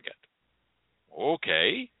another target.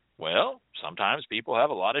 Okay, well, sometimes people have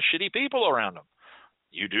a lot of shitty people around them.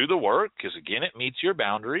 You do the work because, again, it meets your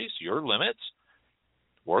boundaries, your limits.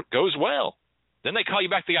 Work goes well. Then they call you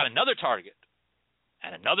back. They got another target,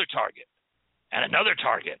 and another target, and another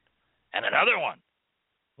target, and another one.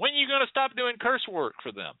 When are you going to stop doing curse work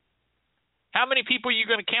for them? How many people are you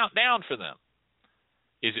going to count down for them?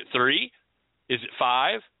 Is it 3? Is it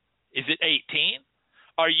 5? Is it 18?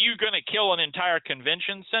 Are you going to kill an entire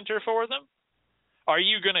convention center for them? Are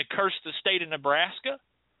you going to curse the state of Nebraska?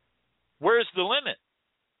 Where's the limit?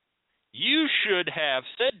 You should have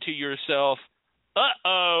said to yourself,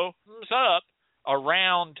 what's up,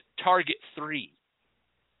 around target 3,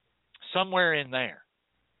 somewhere in there.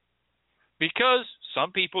 Because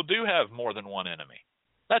some people do have more than one enemy.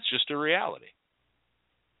 That's just a reality.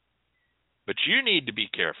 But you need to be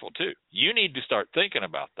careful, too. You need to start thinking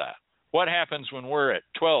about that. What happens when we're at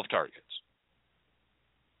 12 targets?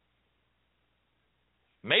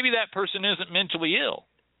 Maybe that person isn't mentally ill.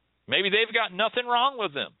 Maybe they've got nothing wrong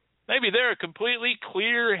with them. Maybe they're a completely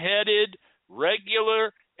clear-headed,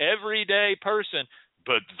 regular, everyday person,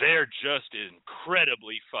 but they're just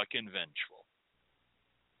incredibly fucking vengeful.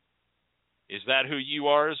 Is that who you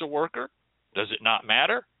are as a worker? Does it not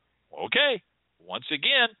matter? Okay. Once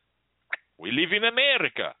again, we live in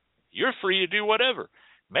America. You're free to do whatever.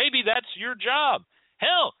 Maybe that's your job.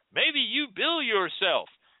 Hell, maybe you bill yourself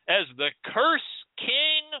as the curse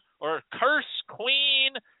king or curse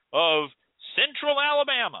queen of Central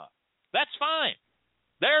Alabama. That's fine.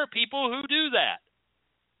 There are people who do that,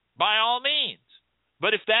 by all means.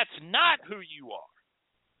 But if that's not who you are,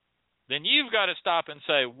 then you've got to stop and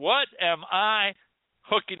say, what am I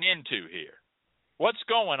hooking into here? What's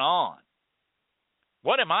going on?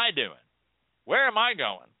 What am I doing? Where am I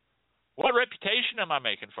going? What reputation am I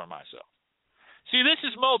making for myself? See, this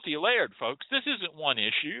is multi-layered, folks. This isn't one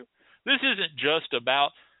issue. This isn't just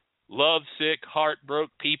about lovesick,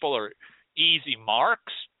 heartbroken people or easy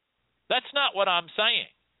marks. That's not what I'm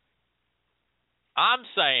saying. I'm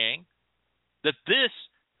saying that this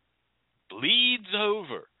bleeds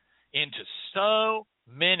over into so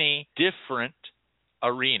many different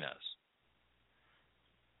arenas.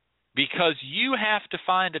 Because you have to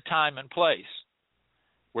find a time and place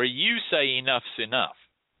where you say enough's enough.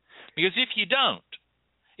 Because if you don't,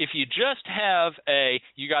 if you just have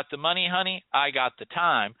you got the money, honey, I got the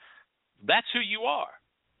time, that's who you are.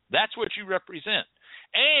 That's what you represent.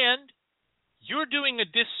 And you're doing a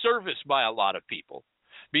disservice by a lot of people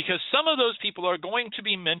because some of those people are going to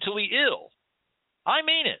be mentally ill. I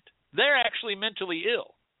mean it. They're actually mentally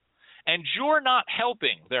ill. And you're not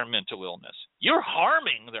helping their mental illness. You're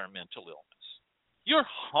harming their mental illness. You're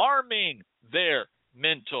harming their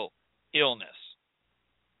mental illness.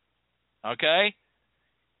 Okay?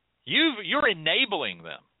 You're enabling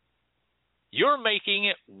them. You're making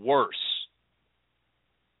it worse.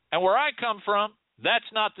 And where I come from, that's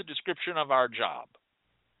not the description of our job.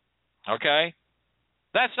 Okay?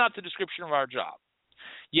 That's not the description of our job.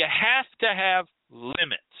 You have to have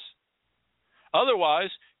limits. Otherwise,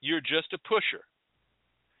 you're just a pusher.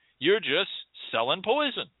 You're just selling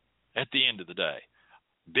poison at the end of the day.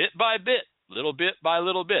 Bit by bit, little bit by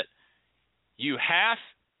little bit. You have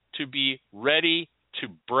to be ready to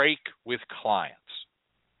break with clients.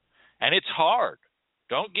 And it's hard.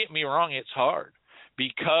 Don't get me wrong, it's hard.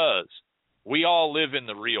 Because we all live in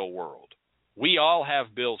the real world. We all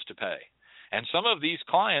have bills to pay. And some of these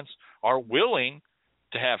clients are willing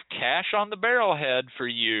to have cash on the barrelhead for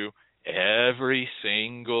you every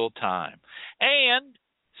single time. And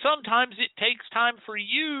sometimes it takes time for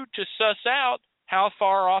you to suss out how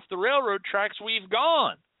far off the railroad tracks we've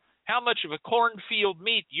gone, how much of a cornfield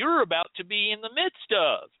meat you're about to be in the midst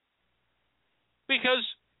of. Because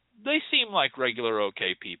they seem like regular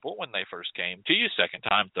okay people when they first came to you, second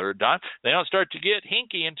time, third time. They don't start to get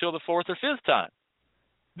hinky until the fourth or fifth time.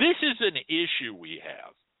 This is an issue we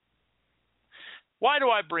have. Why do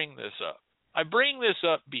I bring this up? I bring this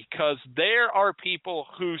up because there are people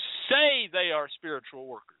who say they are spiritual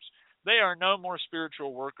workers. They are no more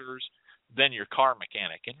spiritual workers than your car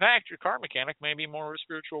mechanic. In fact, your car mechanic may be more of a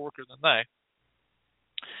spiritual worker than they,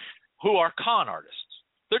 who are con artists.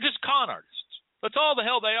 They're just con artists. That's all the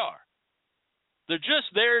hell they are. They're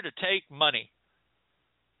just there to take money.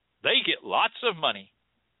 They get lots of money.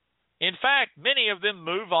 In fact, many of them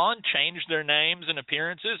move on, change their names and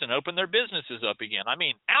appearances, and open their businesses up again. I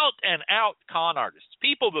mean, out and out con artists.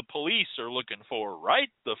 People the police are looking for right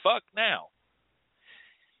the fuck now.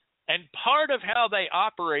 And part of how they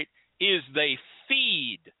operate is they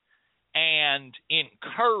feed and and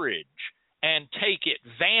encourage and take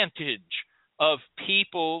advantage of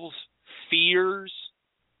people's fears,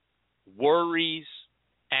 worries,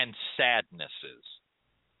 and sadnesses.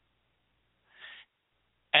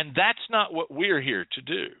 And that's not what we're here to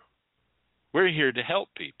do. We're here to help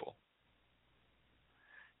people.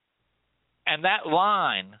 And that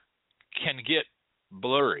line can get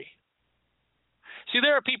blurry. See,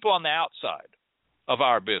 there are people on the outside of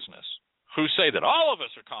our business who say that all of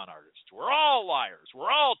us are con artists. We're all liars.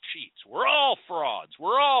 We're all cheats. We're all frauds.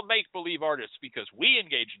 We're all make-believe artists because we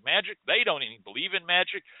engage in magic. They don't even believe in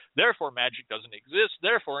magic. Therefore, magic doesn't exist.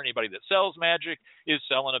 Therefore, anybody that sells magic is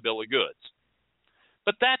selling a bill of goods.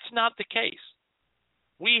 But that's not the case.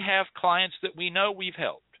 We have clients that we know we've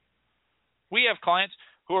helped. We have clients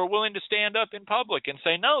who are willing to stand up in public and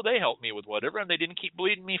say, no, they helped me with whatever, and they didn't keep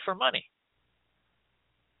bleeding me for money.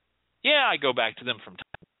 Yeah, I go back to them from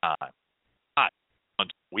time to time. Not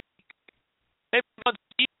once a week. Maybe once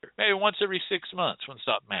a year. Maybe once every 6 months when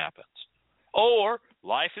something happens. Or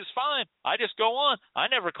life is fine. I just go on. I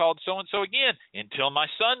never called so-and-so again until my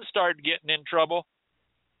son started getting in trouble.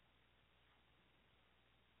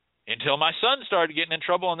 Until my son started getting in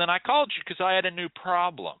trouble, and then I called you because I had a new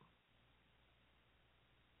problem.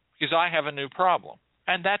 Because I have a new problem.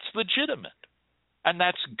 And that's legitimate. And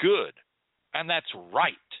that's good. And that's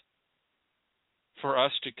right for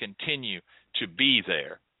us to continue to be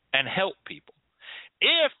there and help people.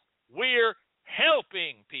 If we're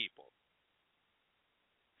helping people.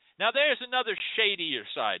 Now, there's another shadier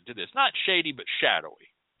side to this. Not shady, but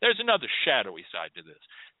shadowy. There's another shadowy side to this.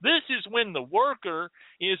 This is when the worker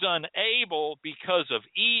is unable because of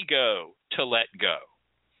ego to let go.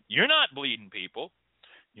 You're not bleeding people.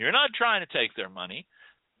 You're not trying to take their money.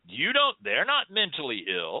 They're not mentally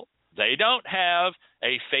ill. They don't have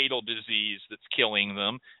a fatal disease that's killing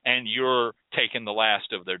them, and you're taking the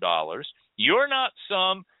last of their dollars. You're not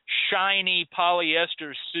some shiny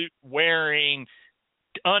polyester suit wearing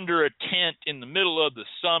under a tent in the middle of the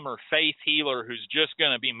summer faith healer who's just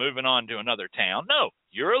going to be moving on to another town. No,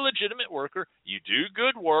 you're a legitimate worker. You do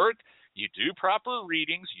good work. You do proper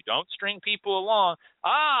readings. You don't string people along.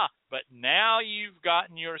 But now you've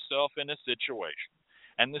gotten yourself in a situation.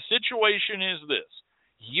 And the situation is this.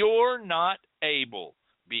 You're not able,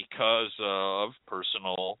 because of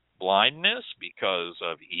personal blindness, because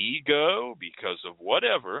of ego, because of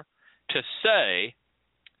whatever, to say,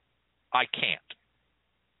 I can't.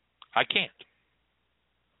 I can't.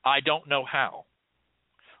 I don't know how.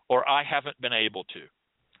 Or I haven't been able to.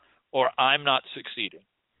 Or I'm not succeeding.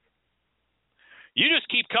 You just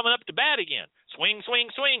keep coming up to bat again. Swing, swing,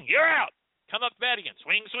 swing, you're out. Come up to bat again.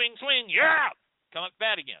 Swing, swing, swing, you're out. Come up to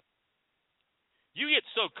bat again. You get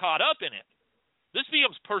so caught up in it. This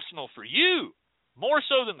becomes personal for you, more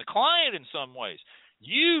so than the client in some ways.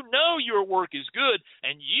 You know your work is good,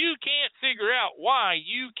 and you can't figure out why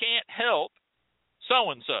you can't help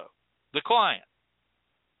so-and-so, the client.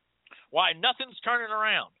 Why nothing's turning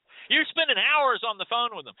around. You're spending hours on the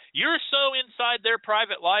phone with them. You're so inside their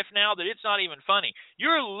private life now that it's not even funny.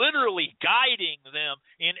 You're literally guiding them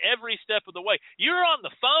in every step of the way. You're on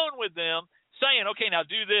the phone with them saying, okay, now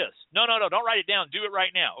do this. No, don't write it down. Do it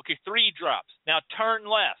right now. Okay, 3 drops. Now turn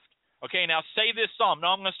left. Okay, now say this psalm.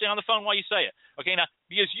 No, I'm going to stay on the phone while you say it. Okay, now,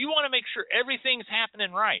 because you want to make sure everything's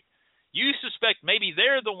happening right. You suspect maybe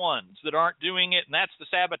they're the ones that aren't doing it, and that's the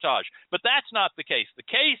sabotage. But that's not the case. The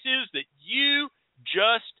case is that you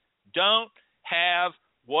just don't have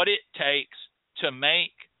what it takes to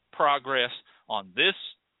make progress on this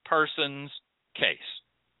person's case.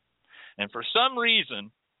 And for some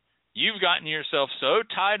reason, you've gotten yourself so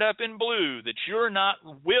tied up in blue that you're not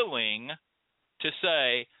willing to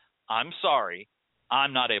say, I'm sorry,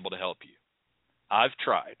 I'm not able to help you. I've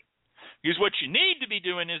tried. Because what you need to be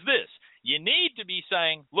doing is this. You need to be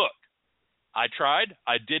saying, look, I tried.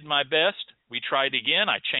 I did my best. We tried again.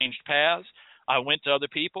 I changed paths. I went to other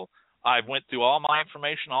people. I went through all my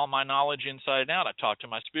information, all my knowledge inside and out. I talked to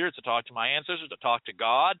my spirits. I talked to my ancestors. I talked to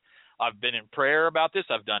God. I've been in prayer about this.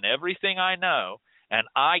 I've done everything I know, and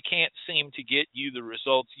I can't seem to get you the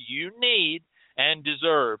results you need and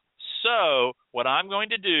deserve. So what I'm going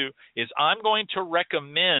to do is I'm going to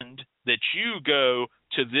recommend that you go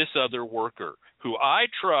to this other worker who I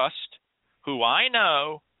trust, who I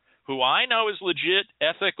know is legit,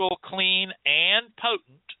 ethical, clean, and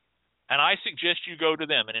potent, and I suggest you go to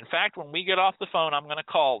them. And in fact, when we get off the phone, I'm going to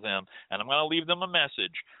call them, and I'm going to leave them a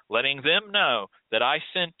message letting them know that I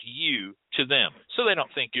sent you to them, so they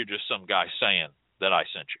don't think you're just some guy saying that I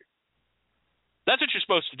sent you. That's what you're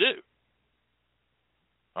supposed to do.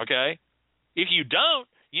 Okay? If you don't,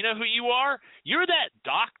 you know who you are? You're that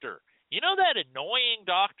doctor You know that annoying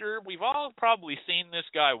doctor? We've all probably seen this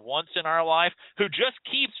guy once in our life who just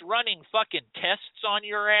keeps running fucking tests on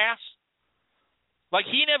your ass. Like,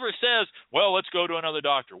 he never says, well, let's go to another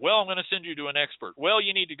doctor. Well, I'm going to send you to an expert. Well,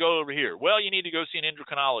 you need to go over here. Well, you need to go see an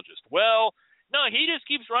endocrinologist. Well, no, he just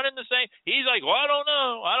keeps running the same. He's like, well, I don't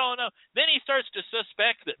know. Then he starts to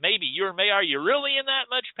suspect that maybe are you really in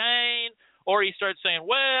that much pain? Or he starts saying,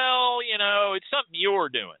 well, it's something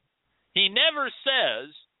you're doing. He never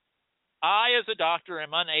says, I, as a doctor,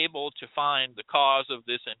 am unable to find the cause of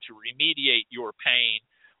this and to remediate your pain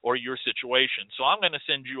or your situation, so I'm going to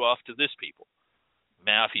send you off to this people.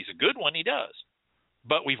 Now, if he's a good one, he does.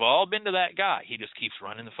 But we've all been to that guy. He just keeps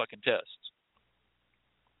running the fucking tests.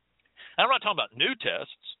 And I'm not talking about new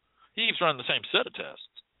tests. He keeps running the same set of tests.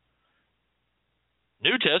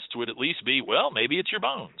 New tests would at least be, well, maybe it's your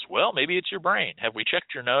bones. Well, maybe it's your brain. Have we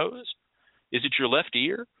checked your nose? Is it your left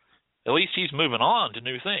ear? At least he's moving on to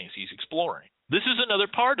new things. He's exploring. This is another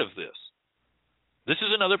part of this.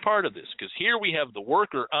 Because here we have the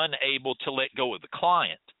worker unable to let go of the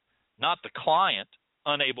client, not the client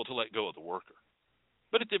unable to let go of the worker.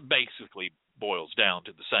 But it basically boils down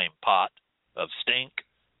to the same pot of stink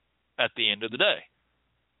at the end of the day.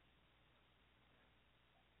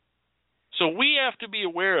 So we have to be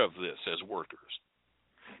aware of this as workers.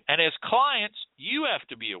 And as clients, you have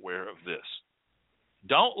to be aware of this.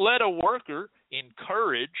 Don't let a worker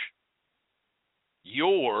encourage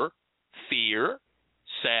your fear,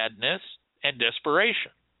 sadness, and desperation.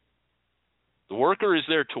 The worker is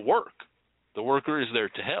there to work. The worker is there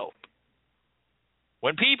to help.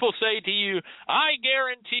 When people say to you, I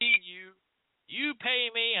guarantee you pay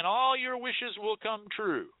me and all your wishes will come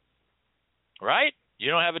true, right? You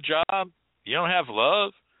don't have a job. You don't have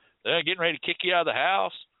love. They're getting ready to kick you out of the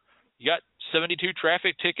house. You got 72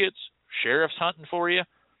 traffic tickets. Sheriff's hunting for you,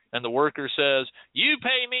 and the worker says, you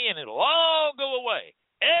pay me and it'll all go away.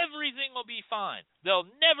 Everything will be fine.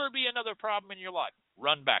 There'll never be another problem in your life.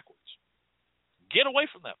 Run backwards. Get away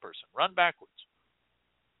from that person. Run backwards.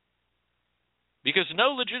 Because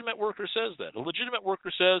no legitimate worker says that. A legitimate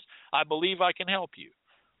worker says, I believe I can help you.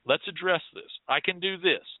 Let's address this. I can do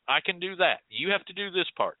this. I can do that. You have to do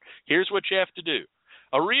this part. Here's what you have to do.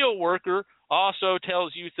 A real worker also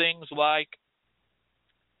tells you things like,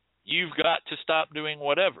 you've got to stop doing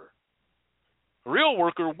whatever. A real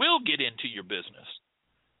worker will get into your business.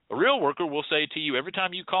 A real worker will say to you, every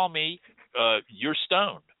time you call me, you're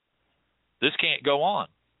stoned. This can't go on.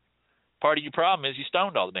 Part of your problem is you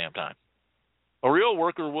stoned all the damn time. A real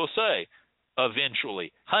worker will say,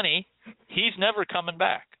 eventually, honey, he's never coming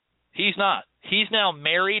back. He's not. He's now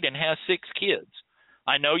married and has 6 kids.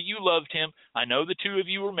 I know you loved him. I know the two of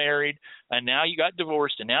you were married, and now you got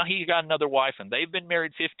divorced, and now he's got another wife, and they've been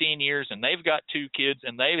married 15 years, and they've got 2 kids,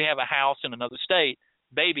 and they have a house in another state.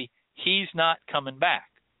 Baby, he's not coming back.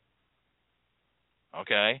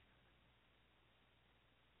 Okay?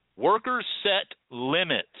 Workers set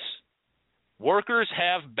limits. Workers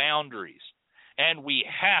have boundaries, and we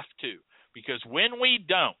have to, because when we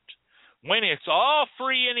don't, when it's all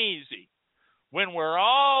free and easy, when we're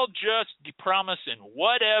all just promising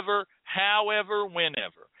whatever, however,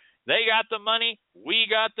 whenever. They got the money, we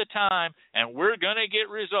got the time, and we're going to get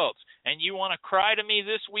results. And you want to cry to me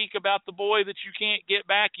this week about the boy that you can't get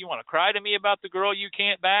back? You want to cry to me about the girl you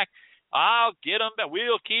can't back? I'll get them back.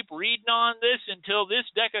 We'll keep reading on this until this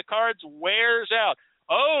deck of cards wears out.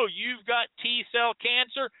 Oh, you've got T-cell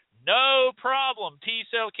cancer? No problem,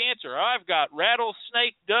 T-cell cancer. I've got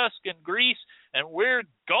rattlesnake dust and grease, and we're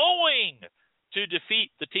going to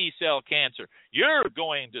defeat the T-cell cancer. You're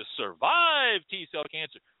going to survive T-cell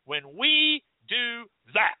cancer. When we do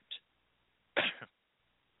that,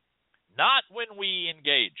 not when we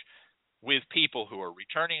engage with people who are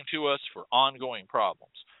returning to us for ongoing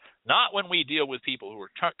problems, not when we deal with people who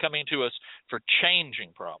are coming to us for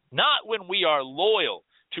changing problems, not when we are loyal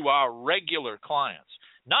to our regular clients,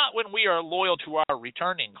 not when we are loyal to our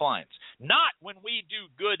returning clients, not when we do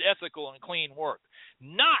good, ethical, and clean work,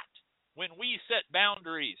 not when we set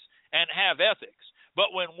boundaries and have ethics,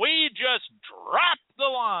 but when we just drop the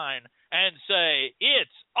line and say,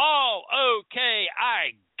 it's all okay,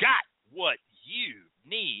 I got what you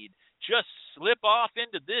need, just slip off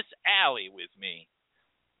into this alley with me,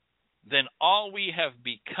 then all we have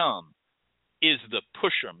become is the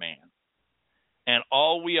pusher man. And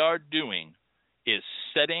all we are doing is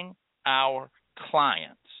setting our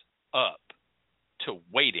clients up to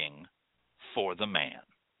waiting for the man.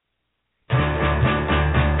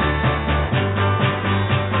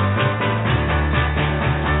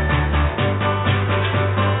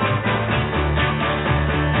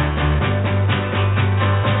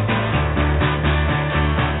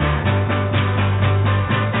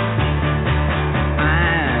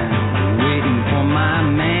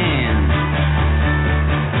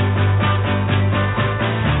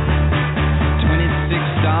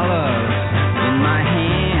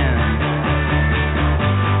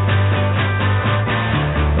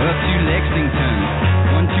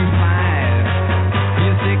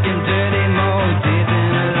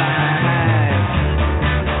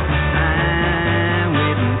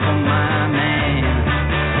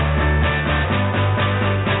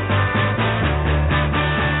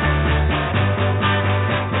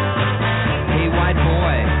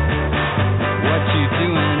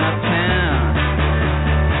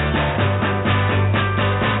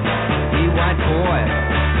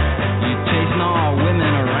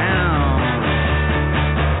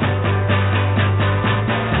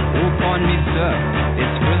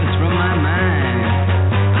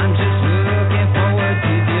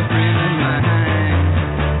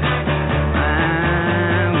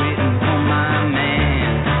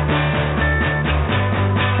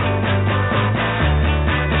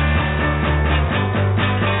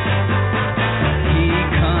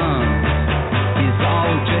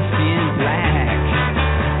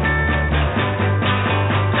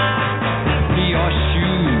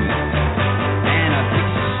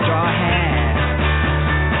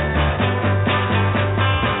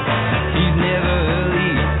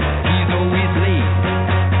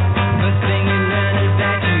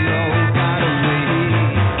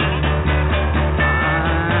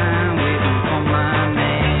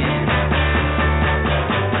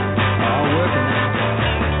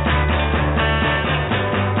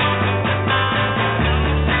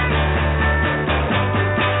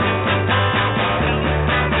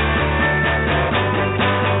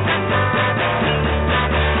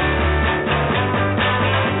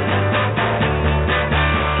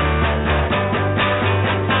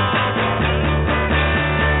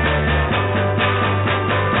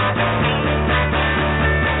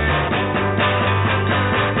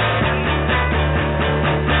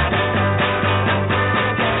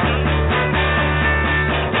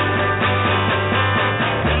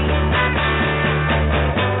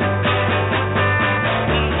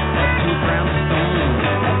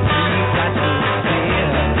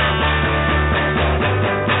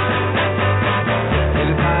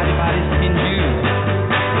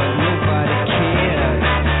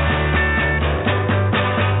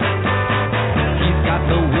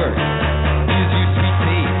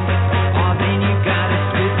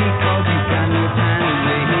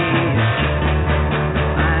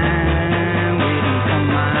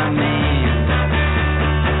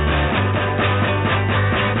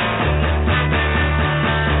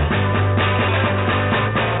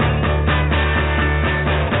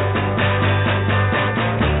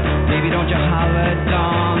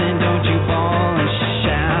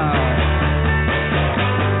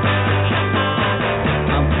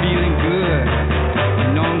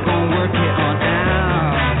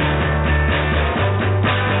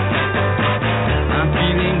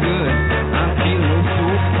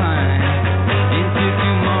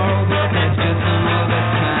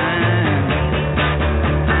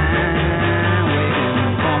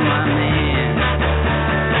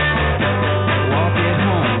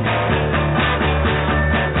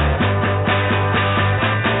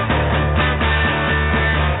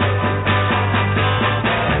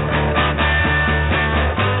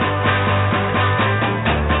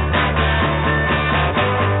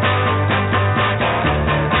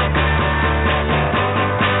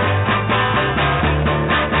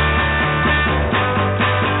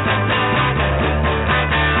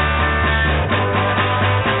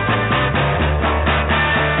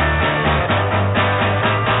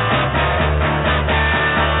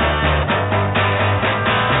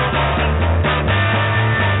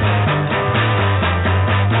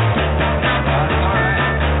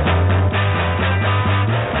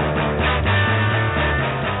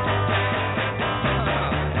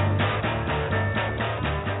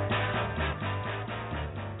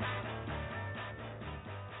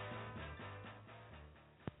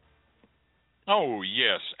 Oh,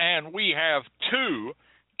 yes, and we have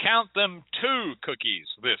count them two cookies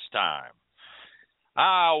this time.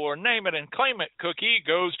 Our Name It and Claim It cookie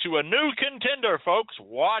goes to a new contender, folks.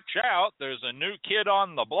 Watch out, there's a new kid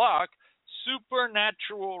on the block,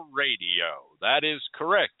 Supernatural Radio. That is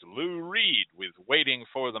correct. Lou Reed with Waiting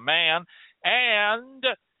for the Man. And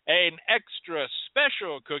an extra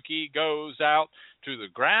special cookie goes out to the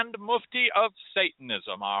Grand Mufti of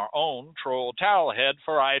Satanism, our own Troll Towelhead,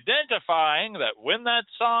 for identifying that when that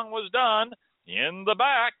song was done, in the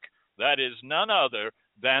back, that is none other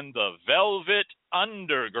than the Velvet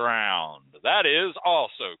Underground. That is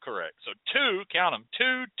also correct. So count them,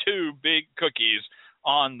 two big cookies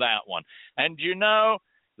on that one. And you know,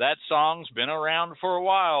 that song's been around for a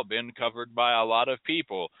while, been covered by a lot of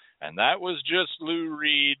people, and that was just Lou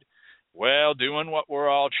Reed, well, doing what we're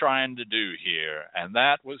all trying to do here, and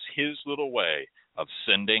that was his little way of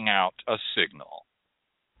sending out a signal.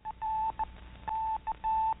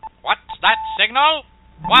 What's that signal?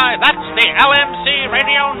 Why, that's the LMC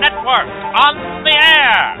Radio Network on the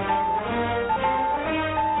air.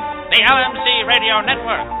 The LMC Radio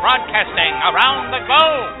Network broadcasting around the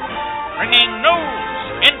globe, bringing news,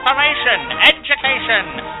 information, education,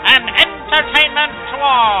 and entertainment to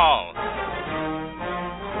all.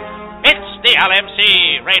 It's the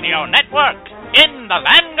LMC Radio Network in the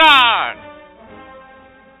vanguard.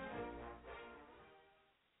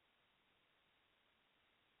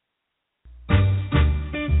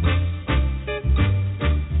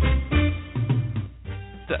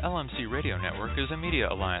 The LMC Radio Network is a media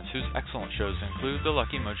alliance whose excellent shows include the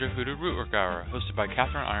Lucky Mojo Hoodoo Rootwork Hour, hosted by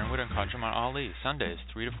Catherine Ironwood and Conjurman Ali, Sundays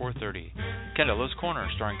 3 to 4:30. Candelo's Corner,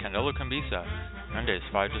 starring Candelo Cambisa, Mondays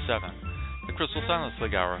 5 to 7. The Crystal Silence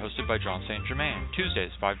League Hour, hosted by John St. Germain,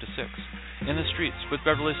 Tuesdays 5 to 6. In the Streets with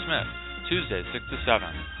Beverly Smith, Tuesdays 6 to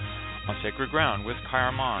 7. On Sacred Ground with Kai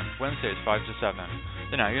Armand, Wednesdays 5 to 7.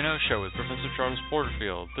 The Now You Know Show with Professor Charles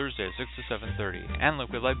Porterfield, Thursdays 6 to 7:30. And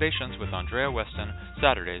Liquid Libations with Andrea Weston,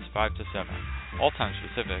 Saturdays 5 to 7. All times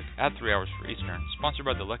Pacific, at 3 hours for Eastern. Sponsored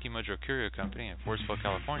by the Lucky Mojo Curio Company in Forestville,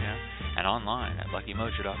 California, and online at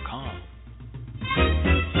luckymojo.com.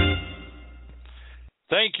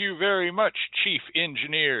 Thank you very much, Chief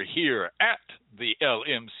Engineer here at the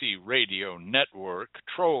LMC Radio Network,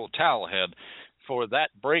 Troll Towelhead, for that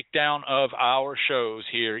breakdown of our shows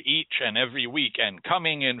here each and every week. And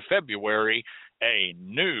coming in February, a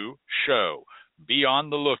new show. Be on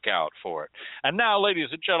the lookout for it. And now,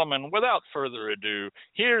 ladies and gentlemen, without further ado,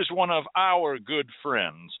 here's one of our good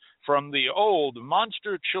friends from the old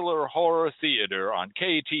Monster Chiller Horror Theater on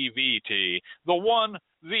KTVT, the one,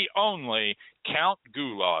 the only, Count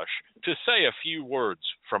Goulash, to say a few words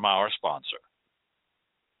from our sponsor.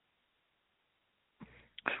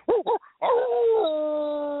 Oh,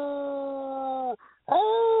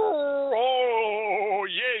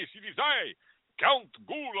 yes, it is I, Count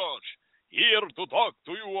Goulash, here to talk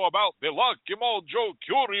to you about the Lucky Mojo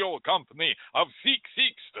Curio Company of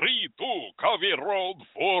 6632 Covey Road,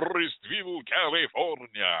 Forestville,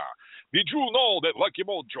 California. Did you know that Lucky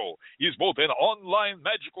Mojo is both an online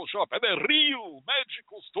magical shop and a real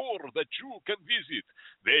magical store that you can visit?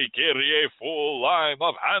 They carry a full line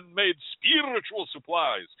of handmade spiritual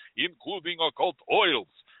supplies, including occult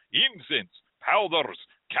oils, incense, powders,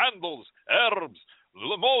 candles, herbs,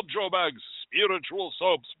 Mojo bags, spiritual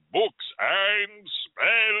soaps, books, and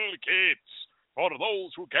spell kits for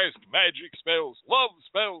those who cast magic spells, love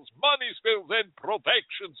spells, money spells, and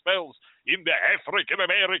protection spells in the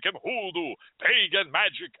African-American hoodoo, pagan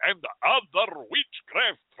magic, and other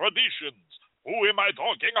witchcraft traditions. Who am I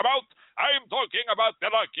talking about? I'm talking about the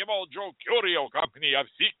Lucky Mojo Curio Company of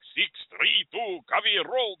 6632 Covey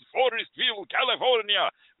Road, Forestville, California.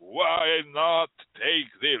 Why not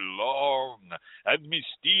take the long and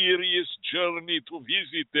mysterious journey to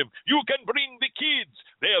visit them? You can bring the kids.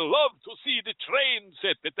 They love to see the train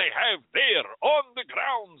set that they have there on the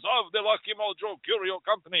grounds of the Lucky Mojo Curio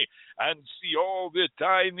Company and see all the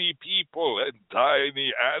tiny people and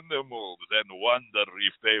tiny animals and wonder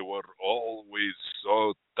if they were always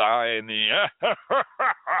so tiny. And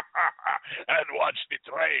watch the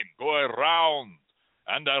train go around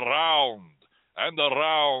and around and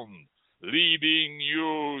around, leading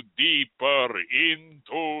you deeper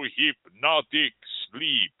into hypnotic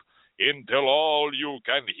sleep until all you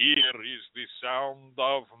can hear is the sound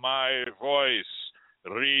of my voice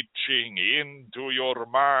reaching into your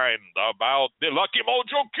mind about the Lucky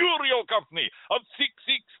Mojo Curio Company of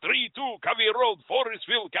 6632 Covey Road,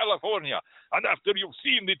 Forestville, California. And after you've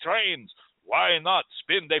seen the trains, why not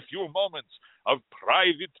spend a few moments of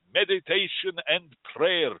private meditation and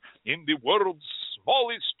prayer in the world's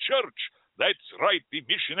smallest church that's right, the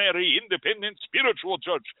missionary independent spiritual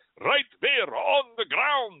church, right there on the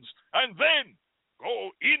grounds. And then go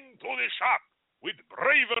into the shop with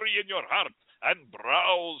bravery in your heart and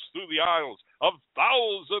browse through the aisles of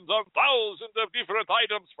thousands and thousands of different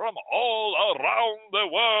items from all around the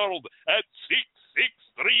world at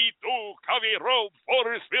 6632 Covey Road,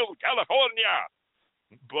 Forestville, California.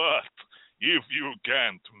 But if you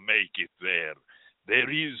can't make it there, there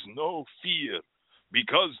is no fear,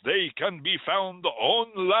 because they can be found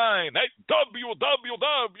online at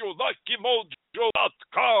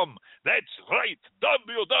www.luckymojo.com. That's right,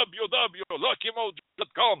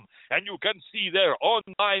 www.luckymojo.com. And you can see their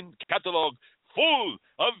online catalog full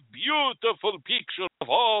of beautiful pictures of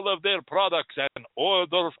all of their products and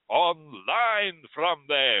order online from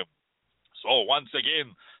them. So once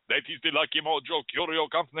again, that is the Lucky Mojo Curio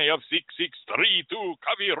Company of 6632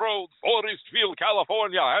 Covey Road, Forestville,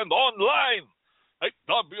 California, and online at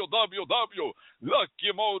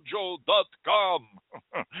www.luckymojo.com.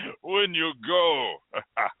 When you go,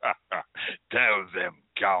 tell them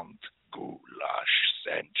Count Goulash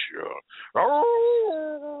sent you. Well.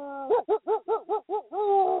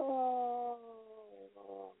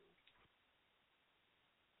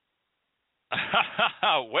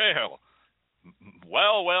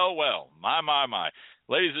 My.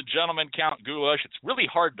 Ladies and gentlemen, Count Goulash, it's really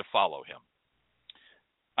hard to follow him.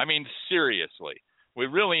 I mean, seriously,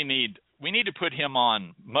 we need to put him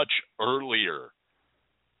on much earlier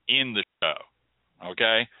in the show,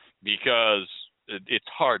 okay? Because it's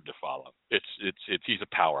hard to follow. He's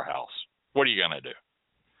a powerhouse. What are you gonna do?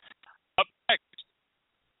 Up next,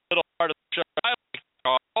 little part of the show I like to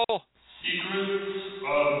call Secrets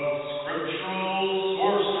of Scriptural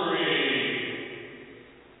Sorcery.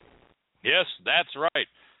 Yes, that's right.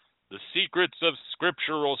 The Secrets of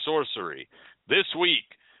Scriptural Sorcery. This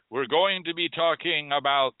week, we're going to be talking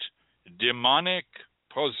about demonic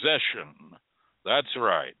possession. That's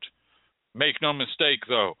right. Make no mistake,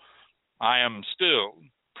 though, I am still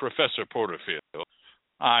Professor Porterfield.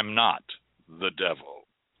 I'm not the devil.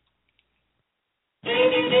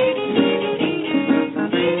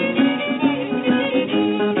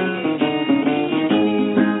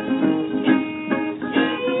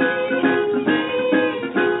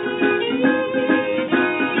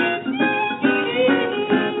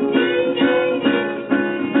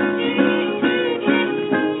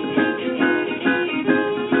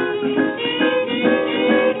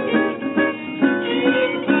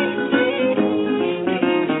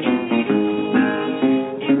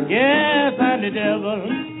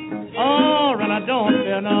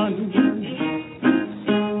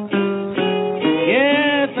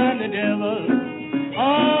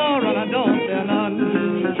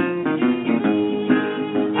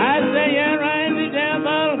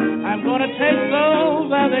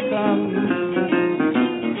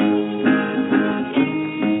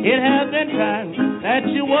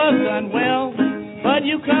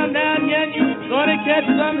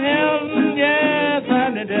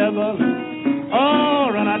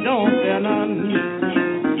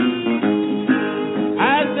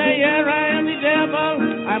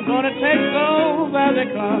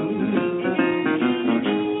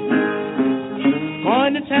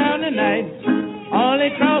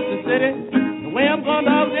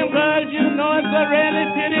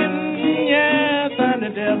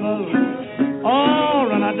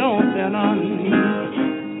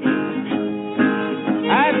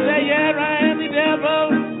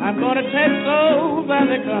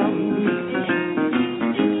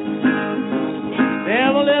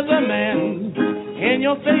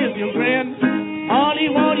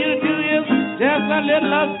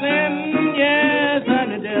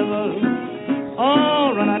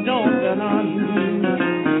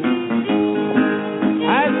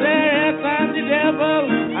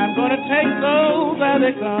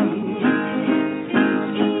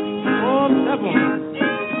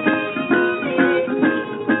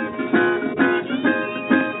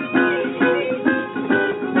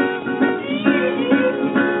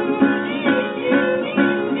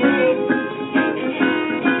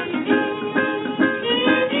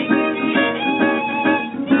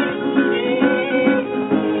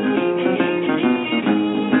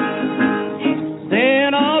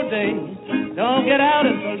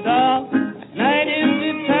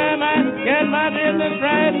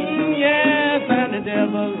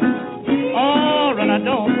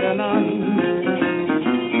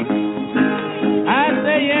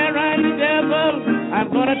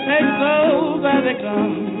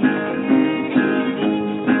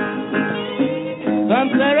 Some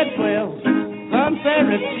say it's 12, some say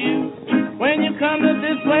it's 2. When when you come to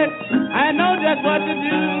this place, I know just what to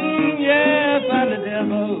do. Yes, I'm the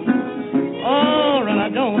devil. Oh, and I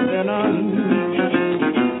don't fear none.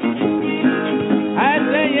 I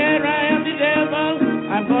say, yeah, I am the devil.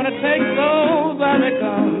 I'm going to take souls as they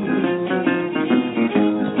come.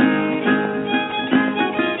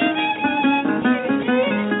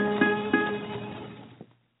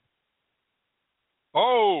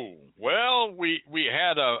 Oh, well, we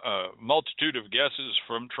had a multitude of guesses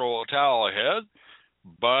from Troll Tallowhead,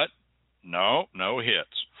 but no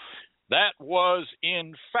hits. That was,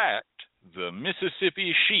 in fact, the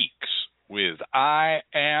Mississippi Sheiks with I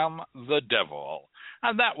Am the Devil.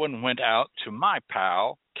 And that one went out to my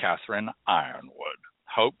pal, Catherine Ironwood.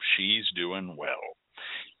 Hope she's doing well.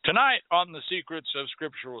 Tonight on The Secrets of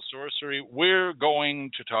Scriptural Sorcery, we're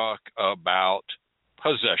going to talk about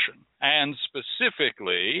possession. And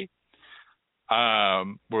specifically,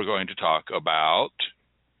 we're going to talk about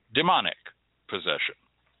demonic possession.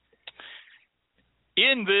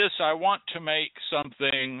 In this, I want to make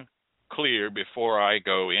something clear before I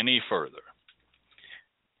go any further.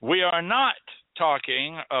 We are not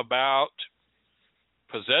talking about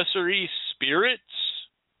possessory spirits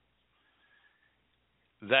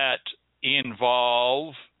that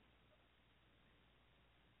involve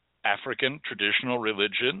African traditional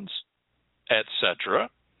religions, etc.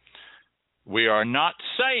 We are not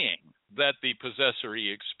saying that the possessory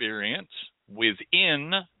experience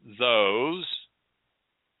within those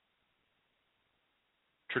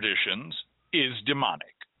traditions is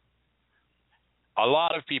demonic. A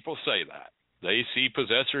lot of people say that. They see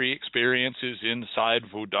possessory experiences inside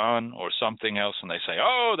Voodoo or something else, and they say,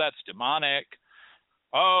 oh, that's demonic.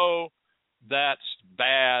 Oh, that's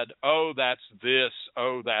bad. Oh, that's this.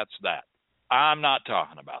 Oh, that's that. I'm not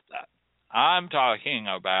talking about that. I'm talking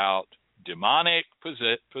about demonic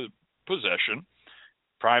possession,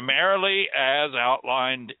 primarily as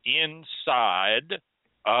outlined inside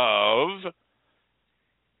of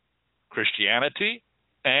Christianity,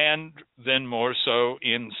 and then more so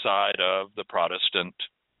inside of the Protestant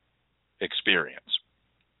experience.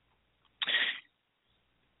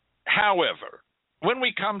 However, when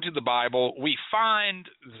we come to the Bible, we find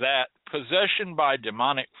that possession by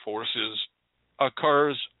demonic forces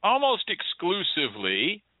occurs almost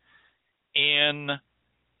exclusively in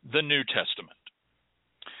the New Testament.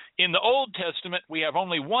 In the Old Testament, we have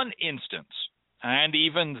only one instance, and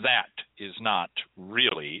even that is not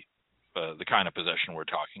really the kind of possession we're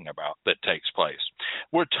talking about that takes place.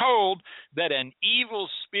 We're told that an evil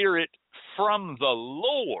spirit from the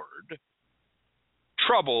Lord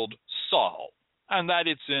troubled Saul, and that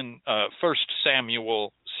it's in 1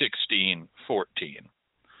 Samuel 16:14.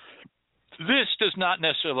 This does not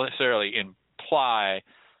necessarily imply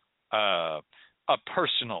a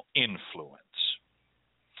personal influence.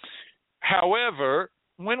 However,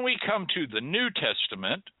 when we come to the New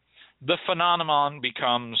Testament, the phenomenon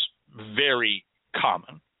becomes very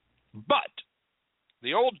common. But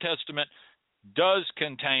the Old Testament does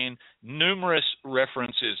contain numerous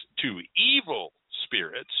references to evil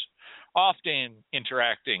spirits, often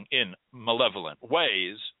interacting in malevolent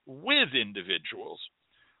ways with individuals.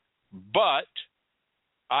 But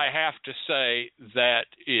I have to say that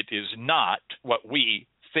it is not what we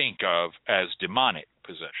think of as demonic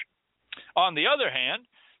possession. On the other hand,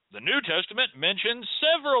 the New Testament mentions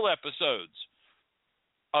several episodes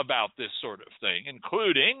about this sort of thing,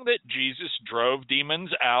 including that Jesus drove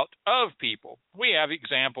demons out of people. We have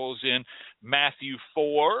examples in Matthew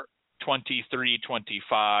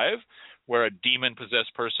 4:23-25, where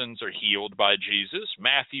demon-possessed persons are healed by Jesus.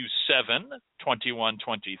 Matthew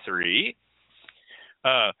 7:21-23,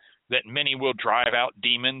 that many will drive out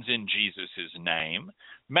demons in Jesus' name.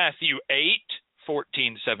 Matthew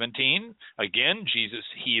 8:14-17, again, Jesus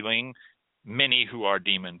healing many who are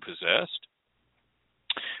demon-possessed.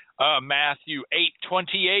 Matthew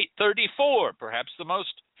 8:28-34, perhaps the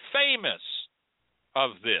most famous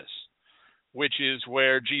of this, which is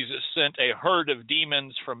where Jesus sent a herd of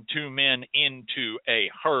demons from 2 men into a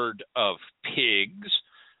herd of pigs,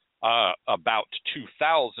 about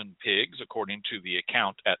 2,000 pigs, according to the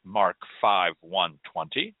account at Mark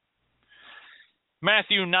 5:1-20.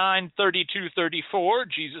 Matthew 9:32-34,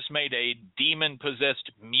 Jesus made a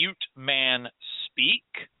demon-possessed mute man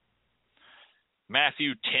speak.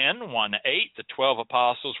 Matthew 10:1-8, the 12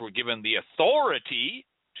 apostles were given the authority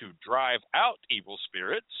to drive out evil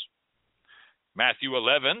spirits. Matthew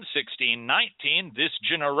 11:16-19, this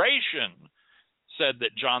generation said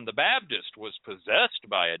that John the Baptist was possessed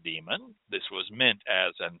by a demon. This was meant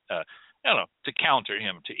as to counter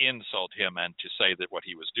him, to insult him, and to say that what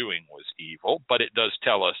he was doing was evil. But it does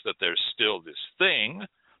tell us that there's still this thing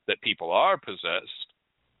that people are possessed.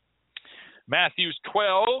 Matthew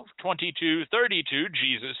 12:22-32,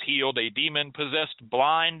 Jesus healed a demon-possessed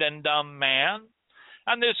blind and dumb man.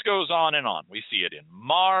 And this goes on and on. We see it in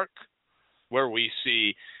Mark, where we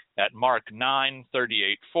see at Mark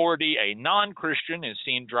 9:38-40, a non-Christian is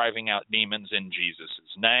seen driving out demons in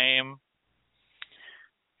Jesus' name.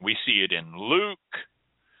 We see it in Luke,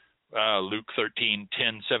 Luke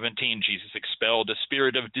 13:10-17, Jesus expelled a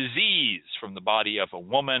spirit of disease from the body of a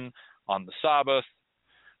woman on the Sabbath.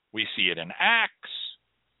 We see it in Acts.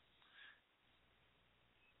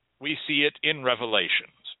 We see it in Revelations.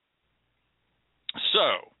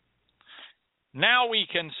 So, now we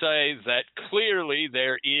can say that clearly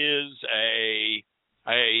there is a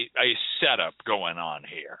setup going on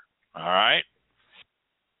here, all right?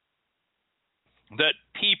 That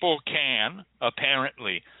people can,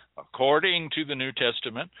 apparently, according to the New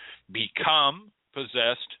Testament, become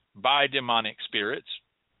possessed by demonic spirits,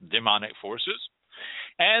 demonic forces,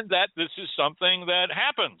 and that this is something that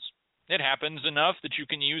happens. It happens enough that you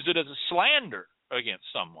can use it as a slander against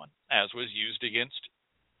someone, as was used against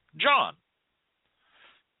John.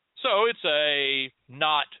 So it's a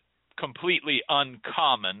not completely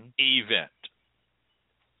uncommon event.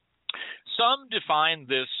 Some define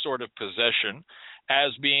this sort of possession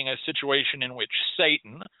as being a situation in which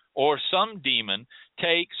Satan or some demon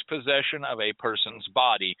takes possession of a person's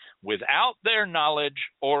body without their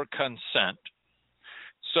knowledge or consent.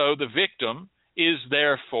 So the victim is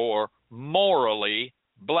therefore morally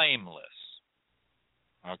blameless.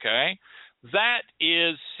 Okay? That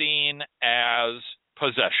is seen as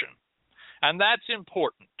possession. And that's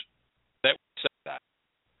important that we say that.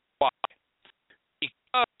 Why?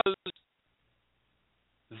 Because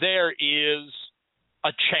there is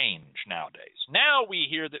a change nowadays. Now we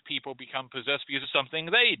hear that people become possessed because of something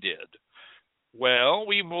they did. Well,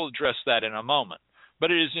 we will address that in a moment. But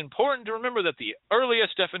it is important to remember that the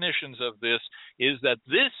earliest definitions of this is that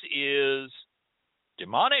this is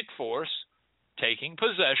demonic force taking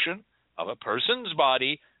possession of a person's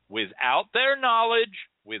body without their knowledge,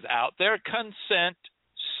 without their consent,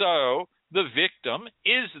 so the victim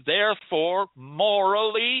is therefore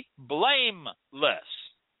morally blameless.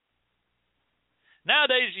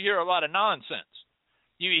 Nowadays you hear a lot of nonsense.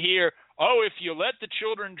 You hear, oh, if you let the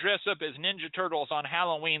children dress up as Ninja Turtles on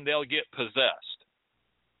Halloween, they'll get possessed.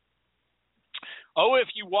 Oh, if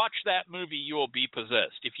you watch that movie, you will be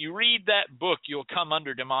possessed. If you read that book, you'll come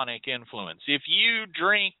under demonic influence. If you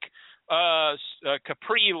drink a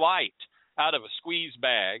Capri Light out of a squeeze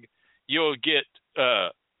bag, you'll get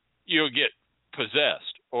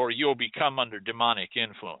possessed, or you'll become under demonic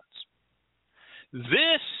influence.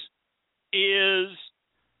 This is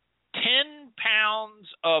 10 pounds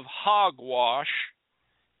of hogwash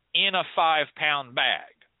in a 5-pound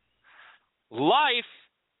bag. Life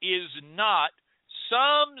is not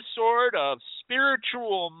some sort of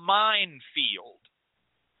spiritual minefield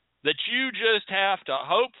that you just have to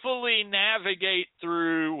hopefully navigate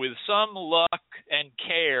through with some luck and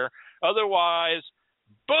care. Otherwise,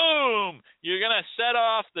 boom, you're going to set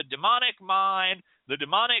off the demonic mine, the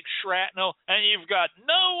demonic shrapnel, and you've got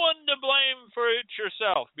no one to blame for it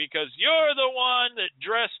yourself because you're the one that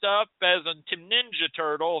dressed up as a Ninja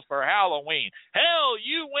Turtle for Halloween. Hell,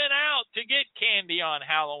 you went out to get candy on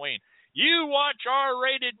Halloween. You watch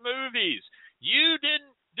R-rated movies. You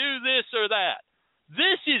didn't do this or that.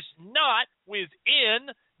 This is not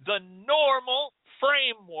within the normal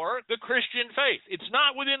framework of the Christian faith. It's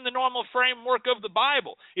not within the normal framework of the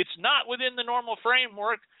Bible. It's not within the normal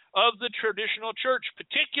framework of the traditional church,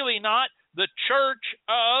 particularly not the church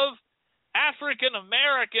of African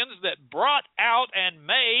Americans that brought out and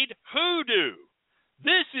made hoodoo.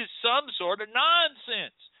 This is some sort of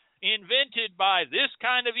nonsense invented by this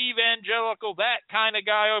kind of evangelical, that kind of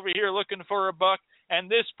guy over here looking for a buck, and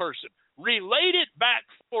this person. Relate it back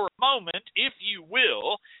for a moment, if you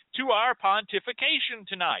will, to our pontification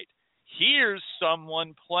tonight. Here's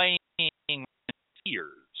someone playing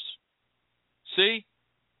ears. See?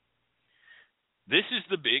 This is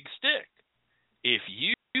the big stick. If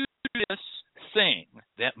you do this thing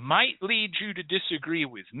that might lead you to disagree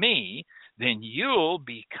with me, then you'll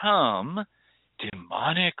become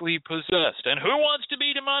demonically possessed. And who wants to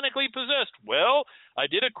be demonically possessed? Well, I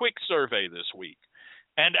did a quick survey this week.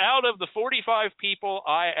 And out of the 45 people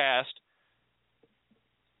I asked,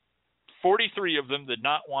 43 of them did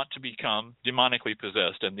not want to become demonically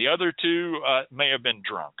possessed. And the other 2 may have been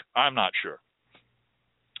drunk. I'm not sure.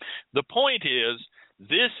 The point is,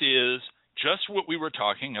 this is just what we were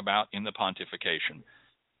talking about in the pontification.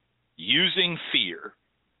 Using fear.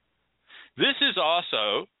 This is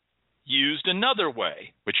also used another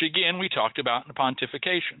way, which again we talked about in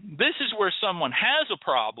pontification. This is where someone has a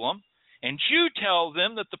problem and you tell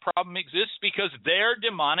them that the problem exists because they're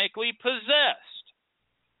demonically possessed.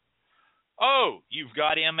 Oh, you've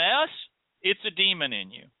got MS? It's a demon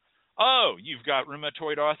in you. Oh, you've got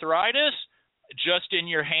rheumatoid arthritis just in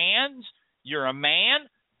your hands? You're a man?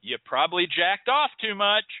 You probably jacked off too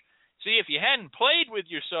much. See, if you hadn't played with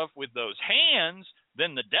yourself with those hands,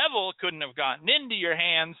 then the devil couldn't have gotten into your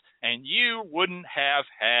hands and you wouldn't have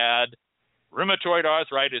had rheumatoid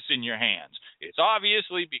arthritis in your hands. It's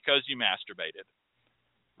obviously because you masturbated.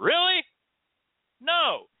 Really?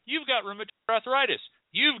 No, you've got rheumatoid arthritis.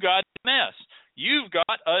 You've got MS. You've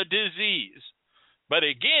got a disease. But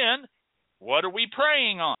again, what are we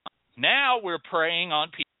preying on? Now we're preying on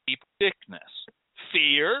people's sickness.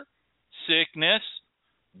 Fear, sickness,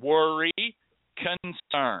 worry,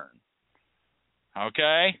 concern.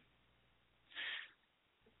 Okay?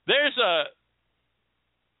 There's 6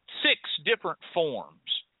 different forms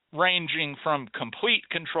ranging from complete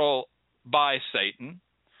control by Satan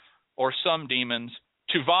or some demons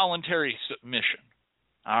to voluntary submission.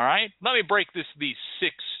 All right? Let me break these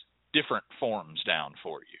 6 different forms down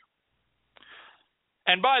for you.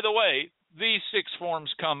 And by the way, these 6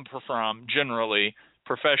 forms come from generally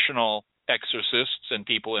professional exorcists and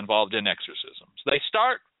people involved in exorcisms. They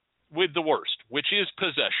start with the worst, which is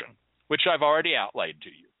possession, which I've already outlaid to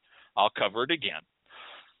you. I'll cover it again.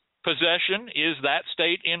 Possession is that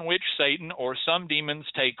state in which Satan or some demons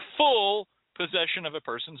take full possession of a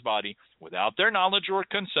person's body without their knowledge or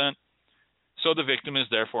consent, so the victim is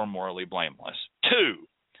therefore morally blameless. 2,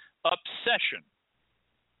 obsession.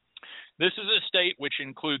 This is a state which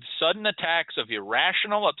includes sudden attacks of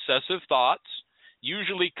irrational obsessive thoughts,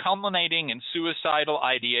 usually culminating in suicidal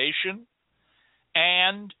ideation,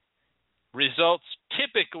 and results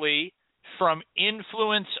typically from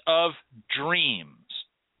influence of dreams.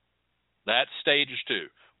 That's stage 2.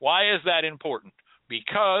 Why is that important?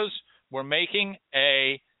 Because we're making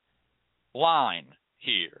a line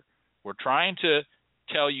here. We're trying to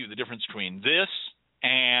tell you the difference between this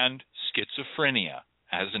and schizophrenia,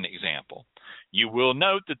 as an example. You will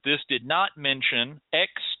note that this did not mention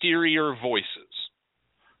exterior voices.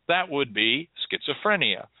 That would be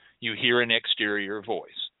schizophrenia. You hear an exterior voice.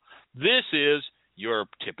 This is you're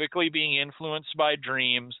typically being influenced by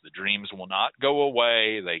dreams. The dreams will not go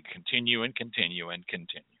away. They continue and continue and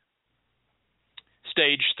continue.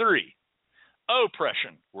 Stage 3,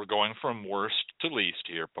 oppression. We're going from worst to least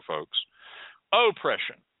here, folks.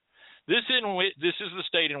 Oppression. This is the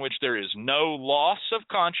state in which there is no loss of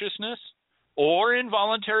consciousness or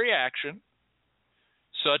involuntary action,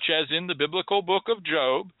 such as in the biblical book of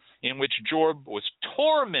Job, in which Job was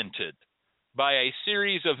tormented by a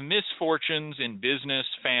series of misfortunes in business,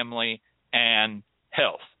 family, and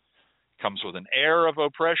health. It comes with an air of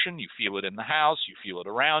oppression. You feel it in the house. You feel it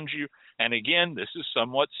around you. And again, this is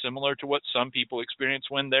somewhat similar to what some people experience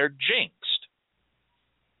when they're jinxed.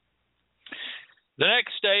 The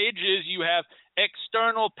next stage is you have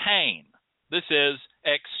external pain. This is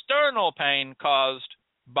external pain caused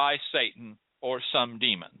by Satan or some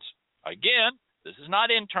demons. Again, this is not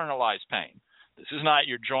internalized pain. This is not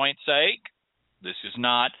your joints ache. This is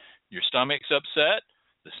not your stomach's upset.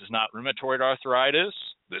 This is not rheumatoid arthritis.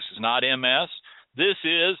 This is not MS. This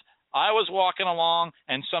is, I was walking along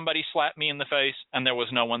and somebody slapped me in the face and there was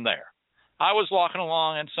no one there. I was walking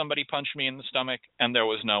along and somebody punched me in the stomach and there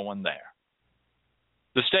was no one there.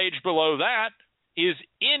 The stage below that is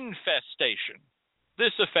infestation.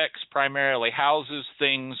 This affects primarily houses,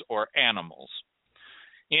 things, or animals.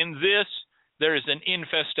 In this, there is an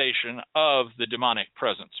infestation of the demonic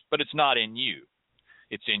presence, but it's not in you.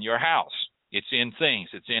 It's in your house. It's in things.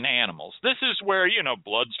 It's in animals. This is where,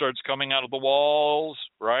 blood starts coming out of the walls,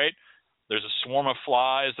 right? There's a swarm of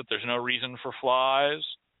flies that there's no reason for flies.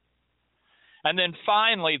 And then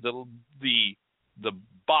finally, the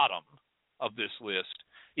bottom of this list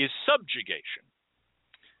is subjugation.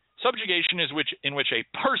 Subjugation is in which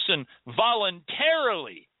a person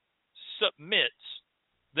voluntarily submits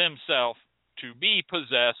themselves to be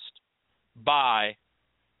possessed by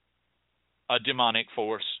a demonic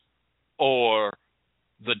force or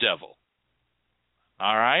the devil.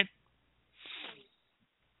 All right?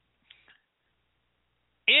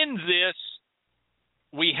 In this,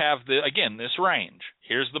 we have, this range.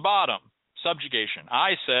 Here's the bottom, subjugation.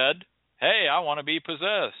 I said, hey, I want to be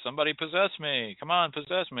possessed. Somebody possess me. Come on,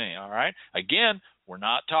 possess me. All right? Again, we're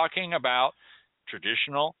not talking about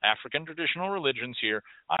African traditional religions here.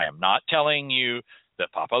 I am not telling you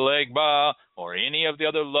that Papa Legba or any of the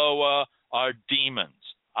other Loa are demons.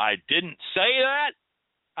 I didn't say that.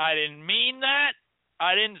 I didn't mean that.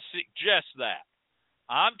 I didn't suggest that.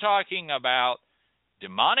 I'm talking about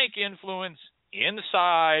demonic influence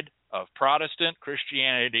inside of Protestant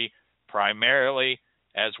Christianity, primarily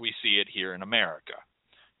as we see it here in America.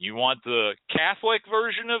 You want the Catholic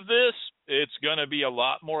version of this? It's going to be a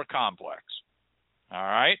lot more complex. All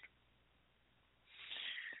right?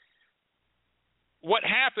 What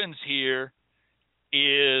happens here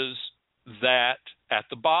is that at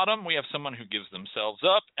the bottom we have someone who gives themselves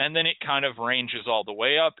up, and then it kind of ranges all the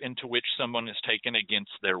way up into which someone is taken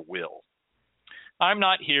against their will. I'm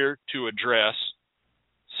not here to address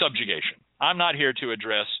subjugation. I'm not here to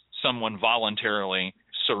address someone voluntarily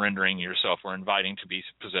surrendering yourself or inviting to be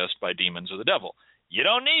possessed by demons or the devil. You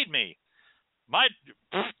don't need me. Not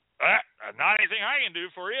anything I can do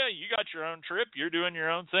for you. You got your own trip. You're doing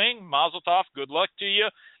your own thing. Mazel tov. Good luck to you.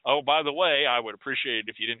 Oh, by the way, I would appreciate it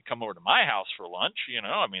if you didn't come over to my house for lunch.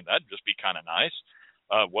 I mean, that'd just be kind of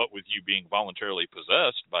nice. What with you being voluntarily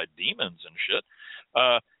possessed by demons and shit.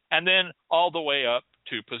 And then all the way up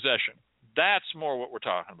to possession. That's more what we're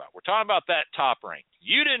talking about. We're talking about that top rank.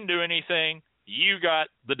 You didn't do anything. You got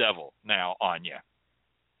the devil now on you.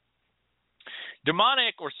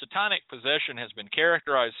 Demonic or satanic possession has been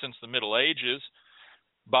characterized since the Middle Ages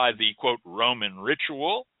by the, quote, Roman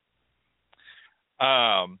ritual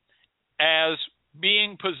as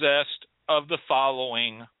being possessed of the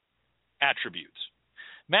following attributes: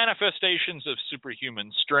 manifestations of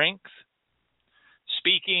superhuman strength,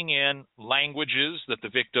 speaking in languages that the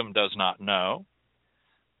victim does not know,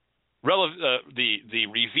 the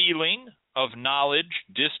revealing of knowledge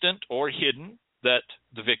distant or hidden that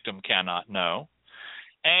the victim cannot know,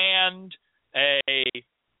 and a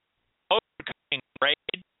overcoming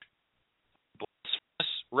rage,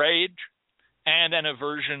 blasphemous rage, and an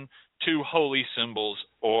aversion to holy symbols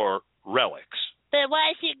or relics. But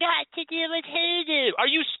what's it got to do with hoodoo? Are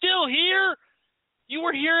you still here? You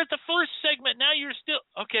were here at the first segment. Now you're still...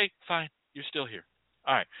 Okay, fine. You're still here.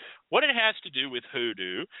 All right. What it has to do with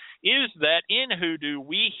hoodoo is that in hoodoo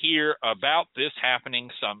we hear about this happening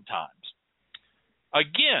sometimes.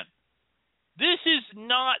 Again, this is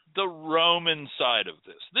not the Roman side of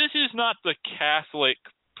this. This is not the Catholic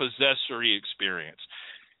possessory experience.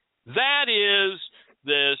 That is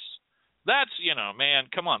this... That's, man,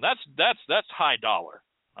 come on. That's high dollar.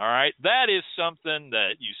 All right? That is something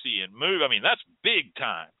that you see in movies. I mean, that's big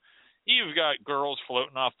time. You've got girls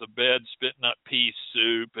floating off the bed, spitting up pea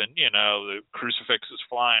soup, and, the crucifix is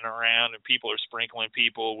flying around, and people are sprinkling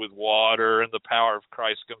people with water, and the power of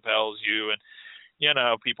Christ compels you, and,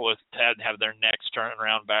 people have their necks turned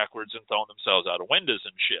around backwards and throwing themselves out of windows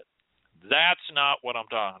and shit. That's not what I'm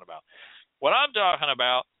talking about. What I'm talking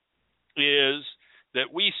about is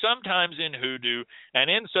that we sometimes in hoodoo and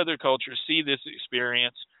in Southern culture see this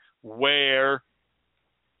experience where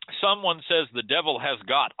someone says the devil has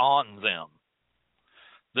got on them.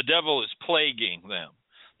 The devil is plaguing them.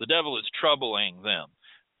 The devil is troubling them.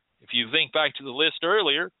 If you think back to the list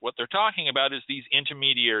earlier, what they're talking about is these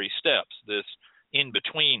intermediary steps, this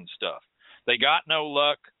in-between stuff. They got no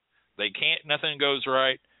luck. They can't, nothing goes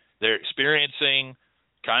right. They're experiencing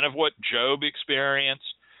kind of what Job experienced.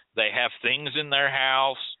 They have things in their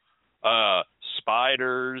house,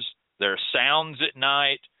 spiders, there are sounds at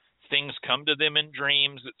night, things come to them in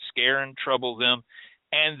dreams that scare and trouble them.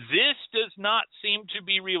 And this does not seem to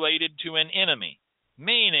be related to an enemy,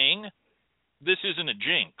 meaning this isn't a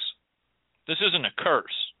jinx. This isn't a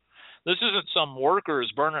curse. This isn't some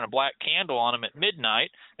workers burning a black candle on them at midnight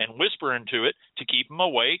and whispering to it to keep them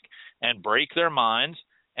awake and break their minds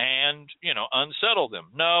and, unsettle them.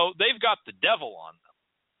 No, they've got the devil on them.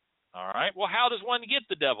 All right. Well, how does one get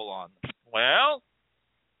the devil on them? Well,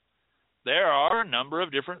 there are a number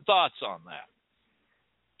of different thoughts on that.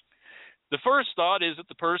 The first thought is that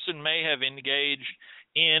the person may have engaged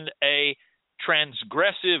in a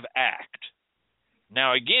transgressive act.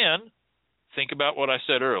 Now, again, think about what I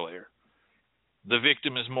said earlier. The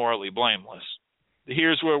victim is morally blameless.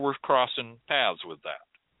 Here's where we're crossing paths with that.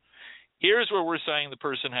 Here's where we're saying the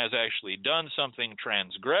person has actually done something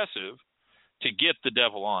transgressive to get the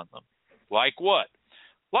devil on them. Like what?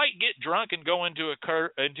 Like get drunk and go into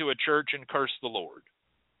a church and curse the Lord.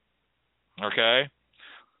 Okay?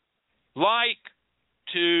 Like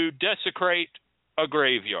to desecrate a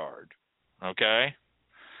graveyard. Okay?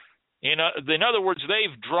 In other words,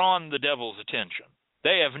 they've drawn the devil's attention.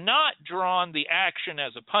 They have not drawn the action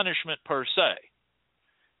as a punishment per se.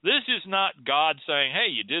 This is not God saying,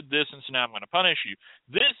 hey, you did this, and so now I'm going to punish you.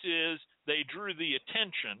 This is they drew the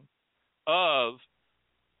attention of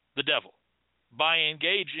the devil by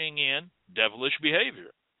engaging in devilish behavior.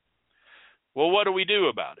 Well, what do we do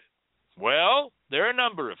about it? Well, there are a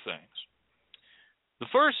number of things. The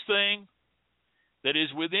first thing that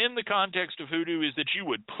is within the context of hoodoo is that you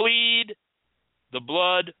would plead the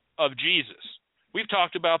blood of Jesus. We've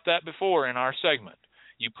talked about that before in our segment.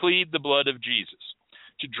 You plead the blood of Jesus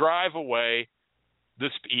to drive away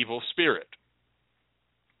this evil spirit.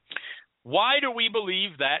 Why do we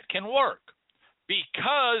believe that can work?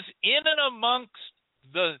 Because in and amongst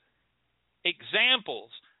the examples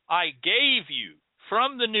I gave you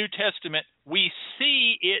from the New Testament, we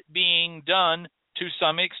see it being done to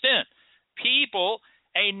some extent. People,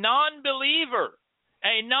 a non-believer,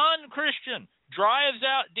 a non-Christian, drives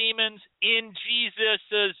out demons in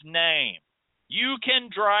Jesus' name. You can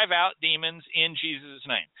drive out demons in Jesus'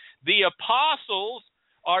 name. The apostles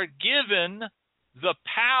are given the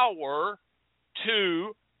power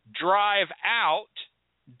to drive out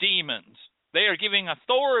demons. They are giving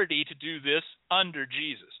authority to do this under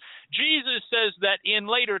Jesus. Jesus says that in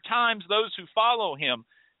later times, those who follow him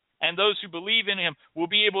and those who believe in him will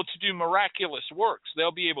be able to do miraculous works.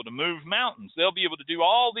 They'll be able to move mountains. They'll be able to do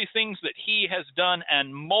all the things that he has done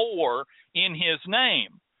and more in his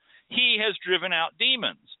name. He has driven out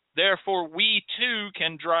demons. Therefore, we too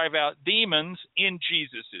can drive out demons in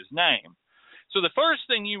Jesus' name. So the first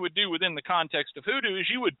thing you would do within the context of hoodoo is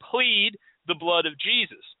you would plead the blood of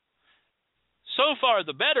Jesus. So far,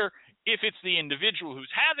 the better if it's the individual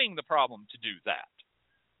who's having the problem to do that.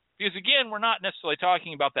 Because again, we're not necessarily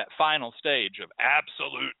talking about that final stage of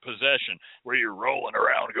absolute possession where you're rolling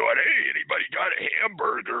around going, hey, anybody got a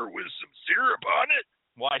hamburger with some syrup on it?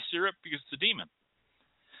 Why syrup? Because it's a demon.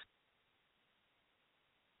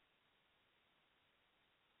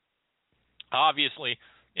 Obviously,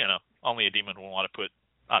 only a demon will want to put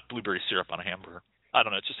blueberry syrup on a hamburger. I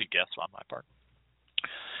don't know. It's just a guess on my part.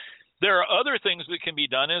 There are other things that can be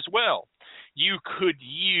done as well. You could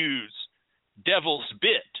use devil's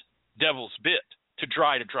bit to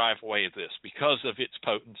try to drive away this because of its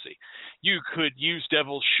potency. You could use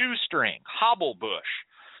devil's shoestring, hobblebush,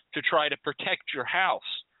 to try to protect your house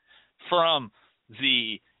from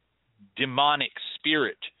the demonic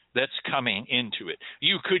spirit that's coming into it.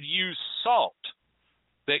 You could use salt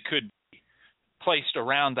that could be placed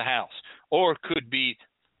around the house or could be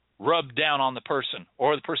rubbed down on the person,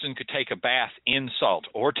 or the person could take a bath in salt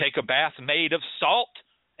or take a bath made of salt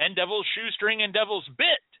and devil's shoestring and devil's bit.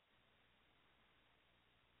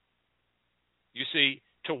 You see,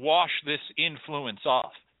 to wash this influence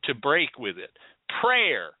off, to break with it.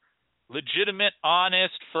 Prayer, legitimate,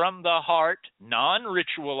 honest, from the heart,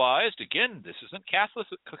 non-ritualized. Again, this isn't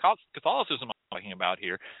Catholicism I'm talking about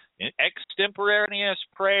here. Extemporaneous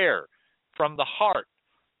prayer from the heart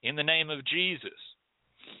in the name of Jesus.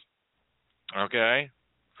 Okay?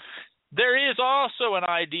 There is also an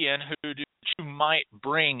idea in hoodoo that you might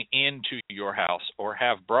bring into your house or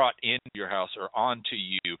have brought into your house or onto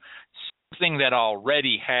you something that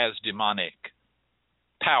already has demonic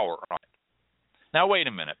power on it. Now, wait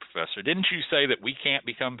a minute, Professor. Didn't you say that we can't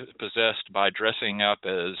become possessed by dressing up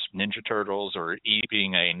as Ninja Turtles or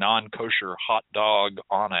eating a non-kosher hot dog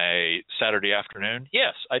on a Saturday afternoon?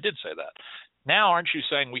 Yes, I did say that. Now, aren't you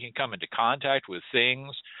saying we can come into contact with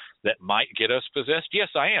things that might get us possessed? Yes,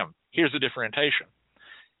 I am. Here's the differentiation.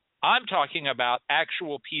 I'm talking about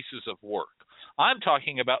actual pieces of work. I'm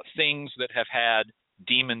talking about things that have had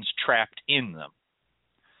demons trapped in them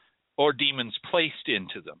or demons placed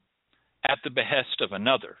into them at the behest of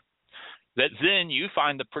another. That then you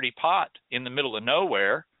find the pretty pot in the middle of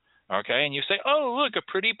nowhere, okay, and you say, oh, look,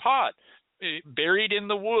 a pretty pot buried in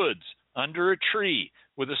the woods under a tree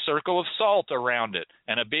with a circle of salt around it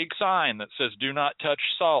and a big sign that says, do not touch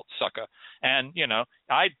salt, sucker. And,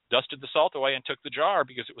 I dusted the salt away and took the jar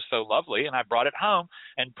because it was so lovely, and I brought it home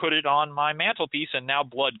and put it on my mantelpiece, and now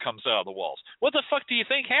blood comes out of the walls. What the fuck do you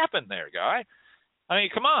think happened there, guy? I mean,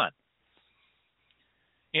 come on.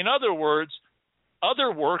 In other words,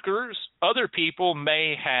 other workers, other people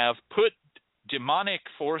may have put demonic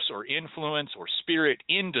force or influence or spirit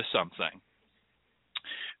into something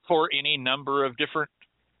for any number of different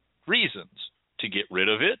reasons. To get rid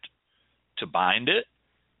of it, to bind it,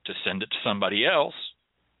 to send it to somebody else,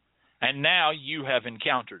 and now you have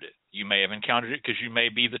encountered it. You may have encountered it because you may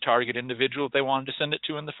be the target individual that they wanted to send it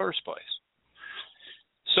to in the first place.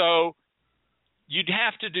 So you'd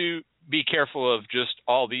have to be careful of just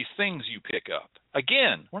all these things you pick up.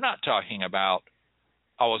 Again, we're not talking about,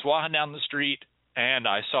 I was walking down the street and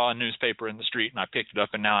I saw a newspaper in the street and I picked it up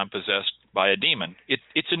and now I'm possessed by a demon.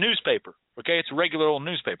 It's a newspaper, okay? It's a regular old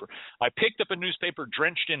newspaper. I picked up a newspaper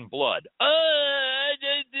drenched in blood.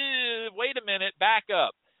 Wait a minute, back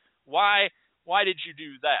up. Why did you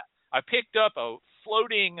do that? I picked up a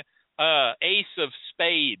floating ace of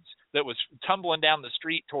spades that was tumbling down the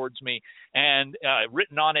street towards me, and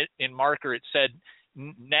written on it in marker, it said,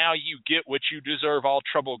 "Now you get what you deserve. All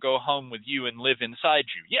trouble go home with you and live inside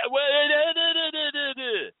you." Yeah,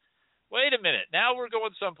 wait a minute. Now we're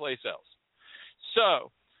going someplace else.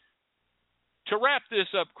 So, to wrap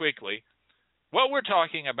this up quickly, what we're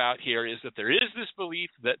talking about here is that there is this belief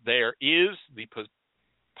that there is the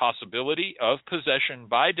possibility of possession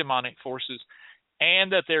by demonic forces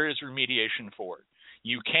and that there is remediation for it.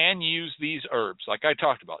 You can use these herbs, like I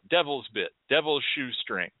talked about, devil's bit, devil's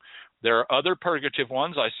shoestring. There are other purgative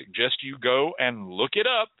ones. I suggest you go and look it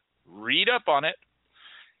up, read up on it.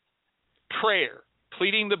 Prayer,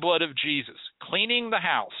 pleading the blood of Jesus, cleaning the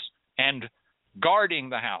house and guarding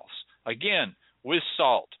the house, again, with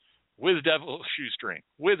salt, with devil's shoestring,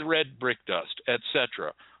 with red brick dust,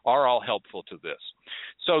 etc., are all helpful to this.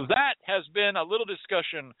 So that has been a little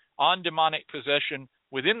discussion on demonic possession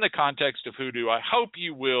within the context of hoodoo. I hope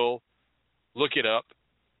you will look it up.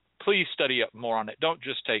 Please study up more on it. Don't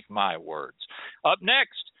just take my words. Up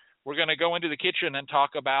next, we're going to go into the kitchen and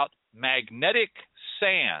talk about magnetic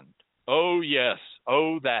sand. Oh, yes.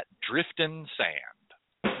 Oh, that drifting sand.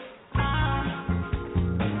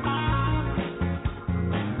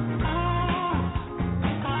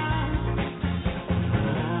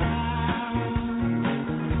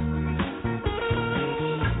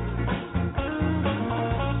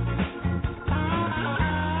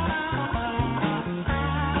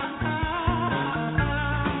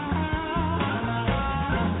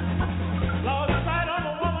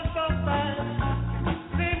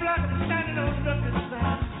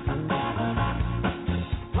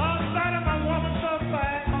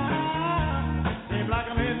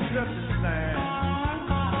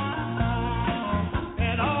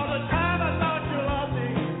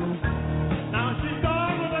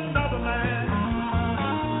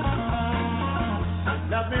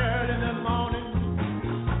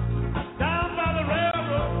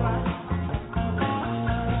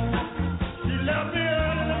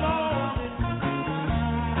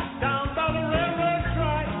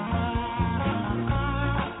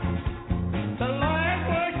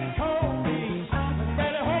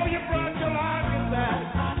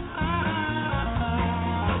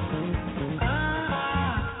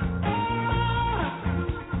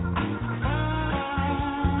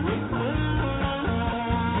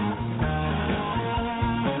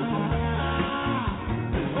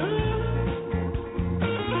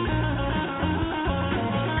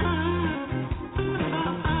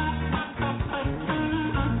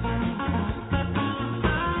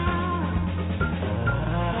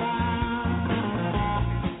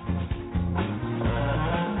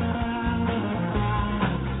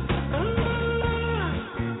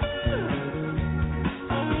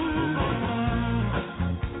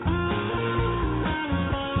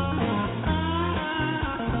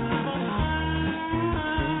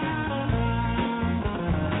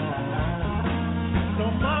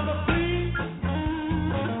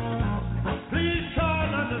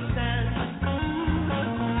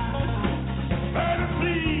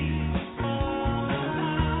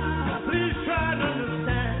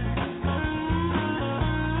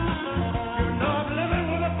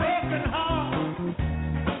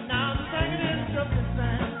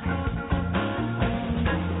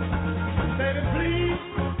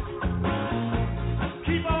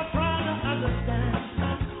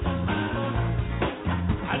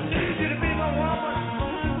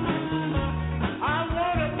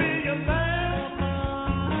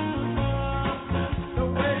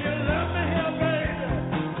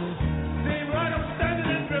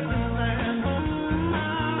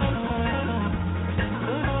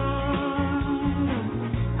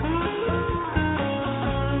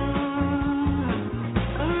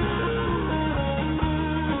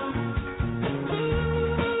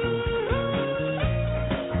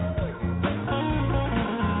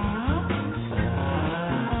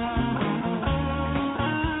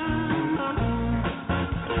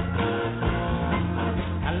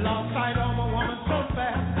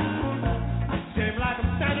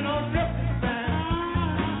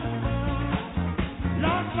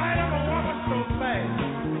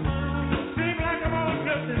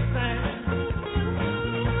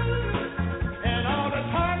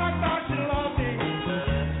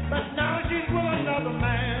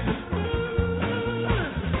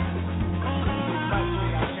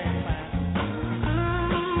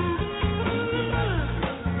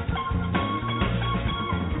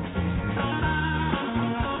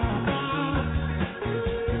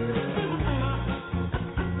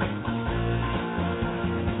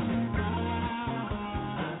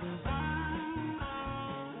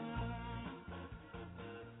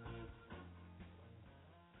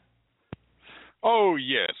 Oh,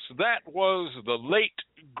 yes, that was the late,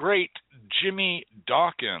 great Jimmy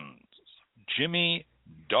Dawkins. Jimmy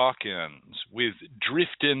Dawkins with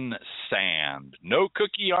Driftin' Sand. No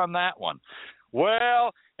cookie on that one.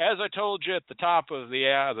 Well, as I told you at the top of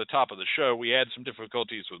the show, we had some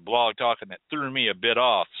difficulties with Blog Talk, and that threw me a bit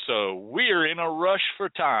off. So we're in a rush for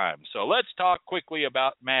time. So let's talk quickly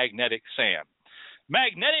about magnetic sand.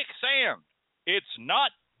 Magnetic sand, it's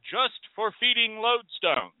not just for feeding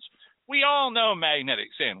lodestones. We all know magnetic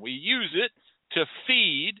sand. We use it to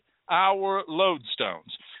feed our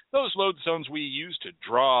lodestones. Those lodestones we use to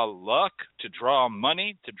draw luck, to draw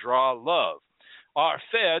money, to draw love, are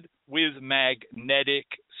fed with magnetic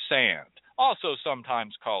sand, also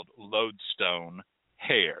sometimes called lodestone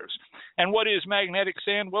hairs. And what is magnetic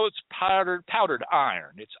sand? Well, it's powdered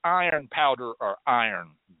iron. It's iron powder or iron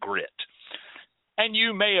grit. And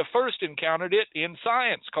you may have first encountered it in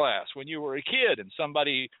science class when you were a kid and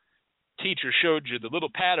teacher showed you the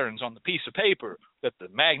little patterns on the piece of paper that the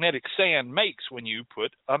magnetic sand makes when you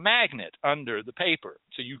put a magnet under the paper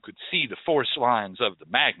so you could see the force lines of the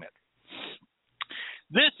magnet.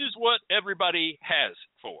 This is what everybody has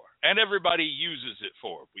it for, and everybody uses it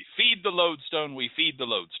for. We feed the lodestone,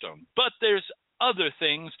 but there's other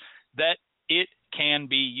things that it can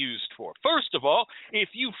be used for. First of all, if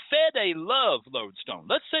you fed a love lodestone,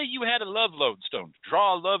 let's say you had a love lodestone to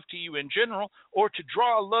draw love to you in general or to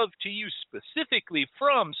draw love to you specifically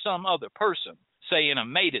from some other person, say in a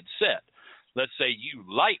mated set. Let's say you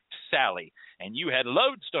liked Sally and you had a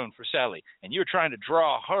lodestone for Sally and you're trying to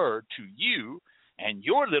draw her to you, and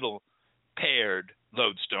your little paired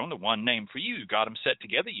lodestone, the one named for you got them set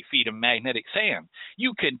together, you feed them magnetic sand.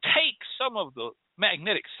 You can take some of the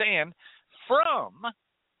magnetic sand from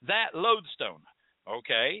that lodestone,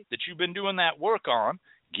 okay, that you've been doing that work on,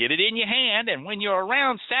 get it in your hand, and when you're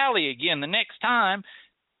around Sally again the next time,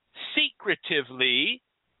 secretively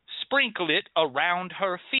sprinkle it around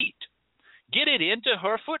her feet. Get it into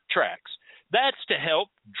her foot tracks. That's to help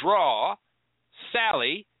draw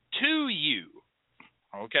Sally to you,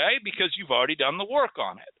 okay, because you've already done the work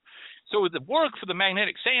on it. So the work for the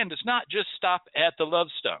magnetic sand does not just stop at the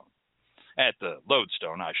lodestone,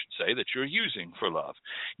 I should say, that you're using for love.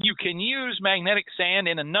 You can use magnetic sand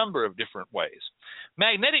in a number of different ways.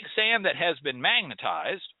 Magnetic sand that has been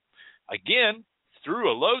magnetized, again,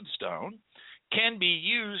 through a lodestone, can be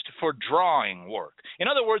used for drawing work. In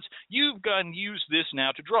other words, you've used this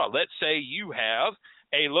now to draw. Let's say you have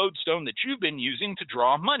a lodestone that you've been using to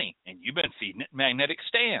draw money, and you've been feeding it magnetic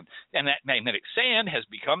sand, and that magnetic sand has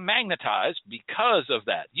become magnetized because of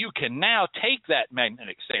that. You can now take that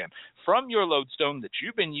magnetic sand from your lodestone that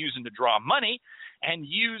you've been using to draw money and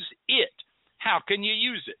use it. How can you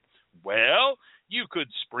use it? Well, you could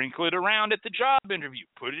sprinkle it around at the job interview,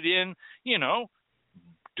 put it in,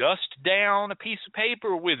 dust down a piece of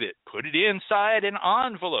paper with it, put it inside an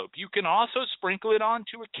envelope. You can also sprinkle it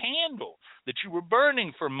onto a candle that you were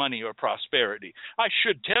burning for money or prosperity. I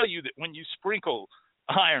should tell you that when you sprinkle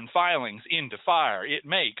iron filings into fire, it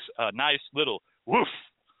makes a nice little woof.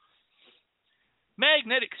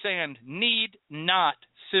 Magnetic sand need not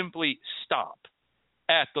simply stop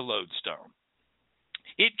at the lodestone.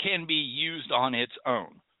 It can be used on its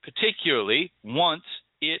own, particularly once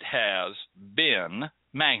it has been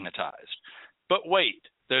magnetized. But wait,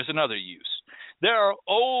 there's another use. There are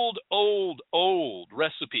old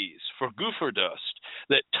recipes for goofer dust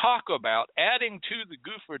that talk about adding to the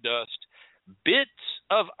goofer dust bits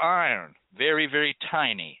of iron, very, very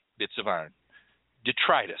tiny bits of iron,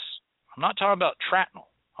 detritus. I'm not talking about shrapnel.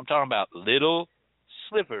 I'm talking about little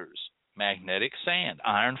slivers, magnetic sand,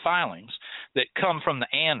 iron filings that come from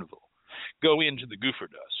the anvil, go into the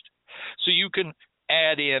goofer dust. So you can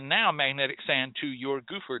add in now magnetic sand to your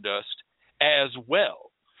goofer dust as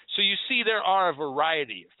well. So you see there are a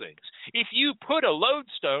variety of things. If you put a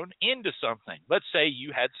lodestone into something, let's say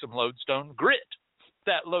you had some lodestone grit,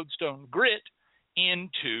 that lodestone grit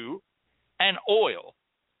into an oil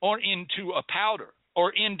or into a powder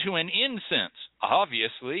or into an incense,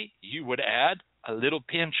 obviously you would add a little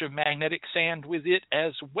pinch of magnetic sand with it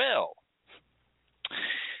as well.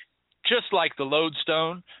 Just like the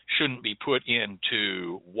lodestone shouldn't be put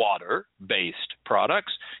into water-based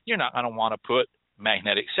products, you're not going to want to put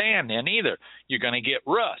magnetic sand in either. You're going to get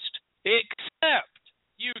rust. Except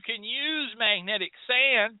you can use magnetic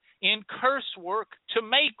sand in curse work to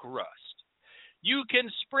make rust. You can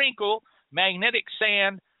sprinkle magnetic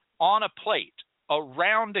sand on a plate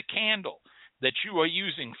around a candle that you are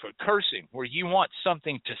using for cursing, where you want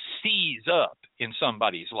something to seize up in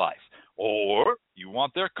somebody's life. Or you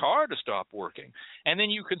want their car to stop working. And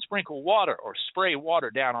then you can sprinkle water or spray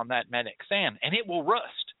water down on that magnetic sand, and it will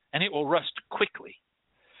rust. and it will rust quickly.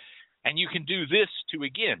 And you can do this to,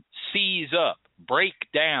 again, seize up, break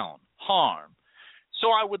down, harm. So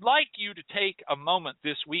I would like you to take a moment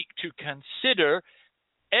this week to consider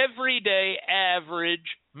everyday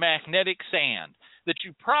average magnetic sand that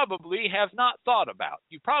you probably have not thought about.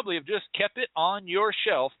 You probably have just kept it on your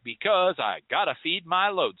shelf because I got to feed my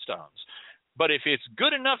lodestones. But if it's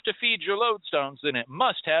good enough to feed your lodestones, then it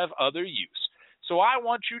must have other use. So I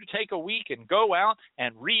want you to take a week and go out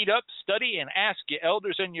and read up, study, and ask your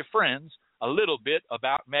elders and your friends a little bit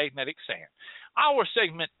about magnetic sand. Our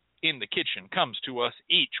segment in the kitchen comes to us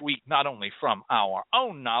each week not only from our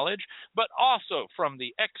own knowledge, but also from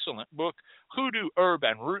the excellent book Hoodoo, Herb,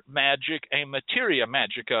 and Root Magic, a Materia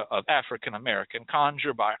Magica of African American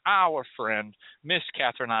conjure by our friend Miss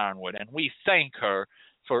Catherine Ironwood, and we thank her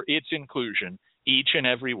for its inclusion each and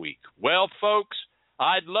every week. Well, folks,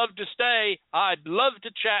 I'd love to stay. I'd love to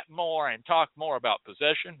chat more and talk more about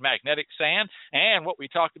possession, magnetic sand, and what we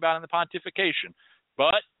talked about in the pontification.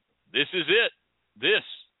 But this is it. This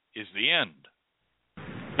is the end.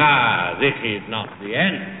 This is not the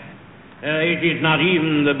end. It is not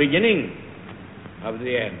even the beginning of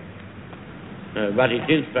the end. But it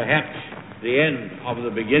is perhaps the end of the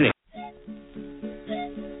beginning.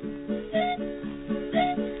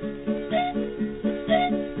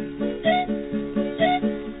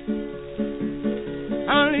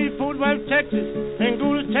 Texas, and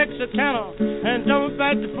go to Texarkana, and double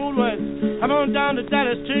back to Fort Worth. I'm on down to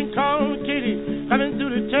Dallas, train calling Katy, coming through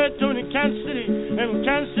the territory in Kansas City, and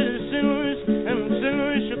Kansas City to St. Louis, and St.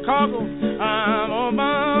 Louis, Chicago. I'm on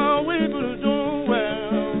my way, but I'm doing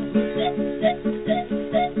well.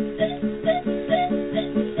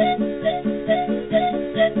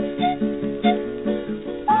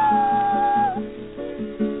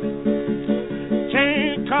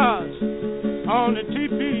 Change cars on the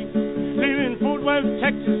TP. Leaving Fort Worth,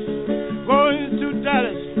 Texas, going to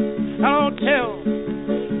Dallas, Hotel,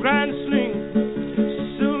 Grand Sling,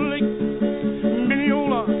 Silver Lake,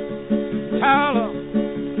 Mineola, Tyler,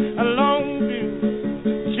 Longview,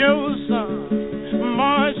 Jefferson,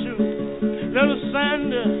 Marshall, Little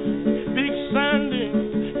Sandy, Big Sandy,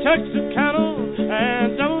 Texarkana, and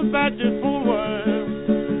double back to Fort Worth.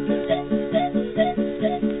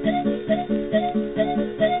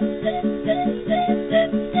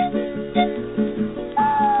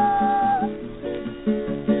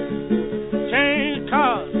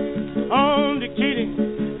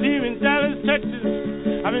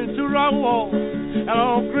 Wall,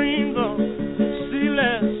 Hello, Greenville,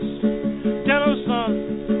 Sealess, Dennison,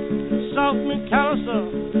 South McAllister,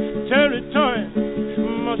 Territory,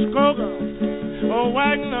 Muskogee,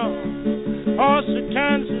 Wagner, Horse,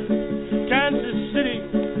 Kansas, Kansas City,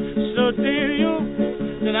 Stadium.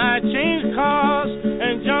 Then I changed cars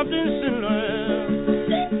and jumped in St. Louis.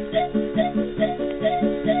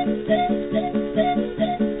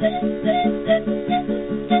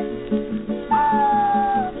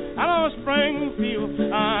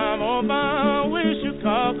 I'm on my way to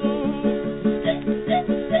Chicago.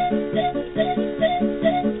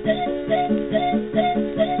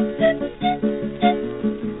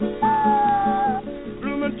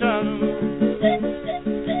 Bloomington.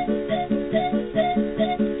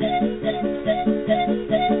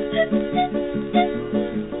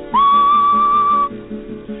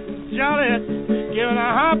 Joliet, giving a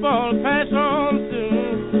hop on, pass on through.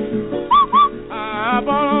 I hop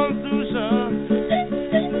on through, sir.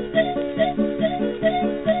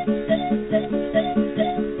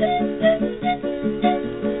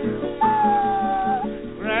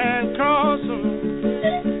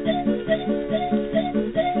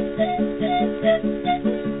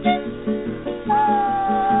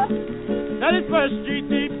 Street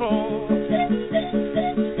Depot.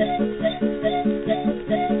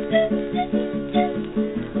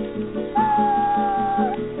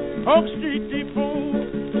 Oak Street Depot.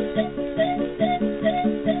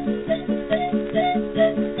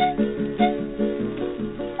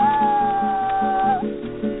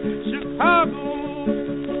 Chicago.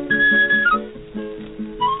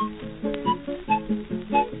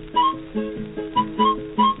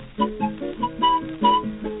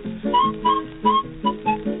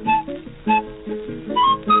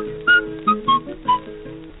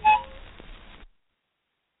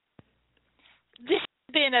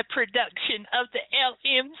 A production of the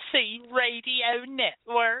LMC Radio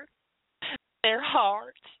Network. Their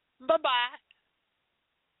hearts. Bye-bye.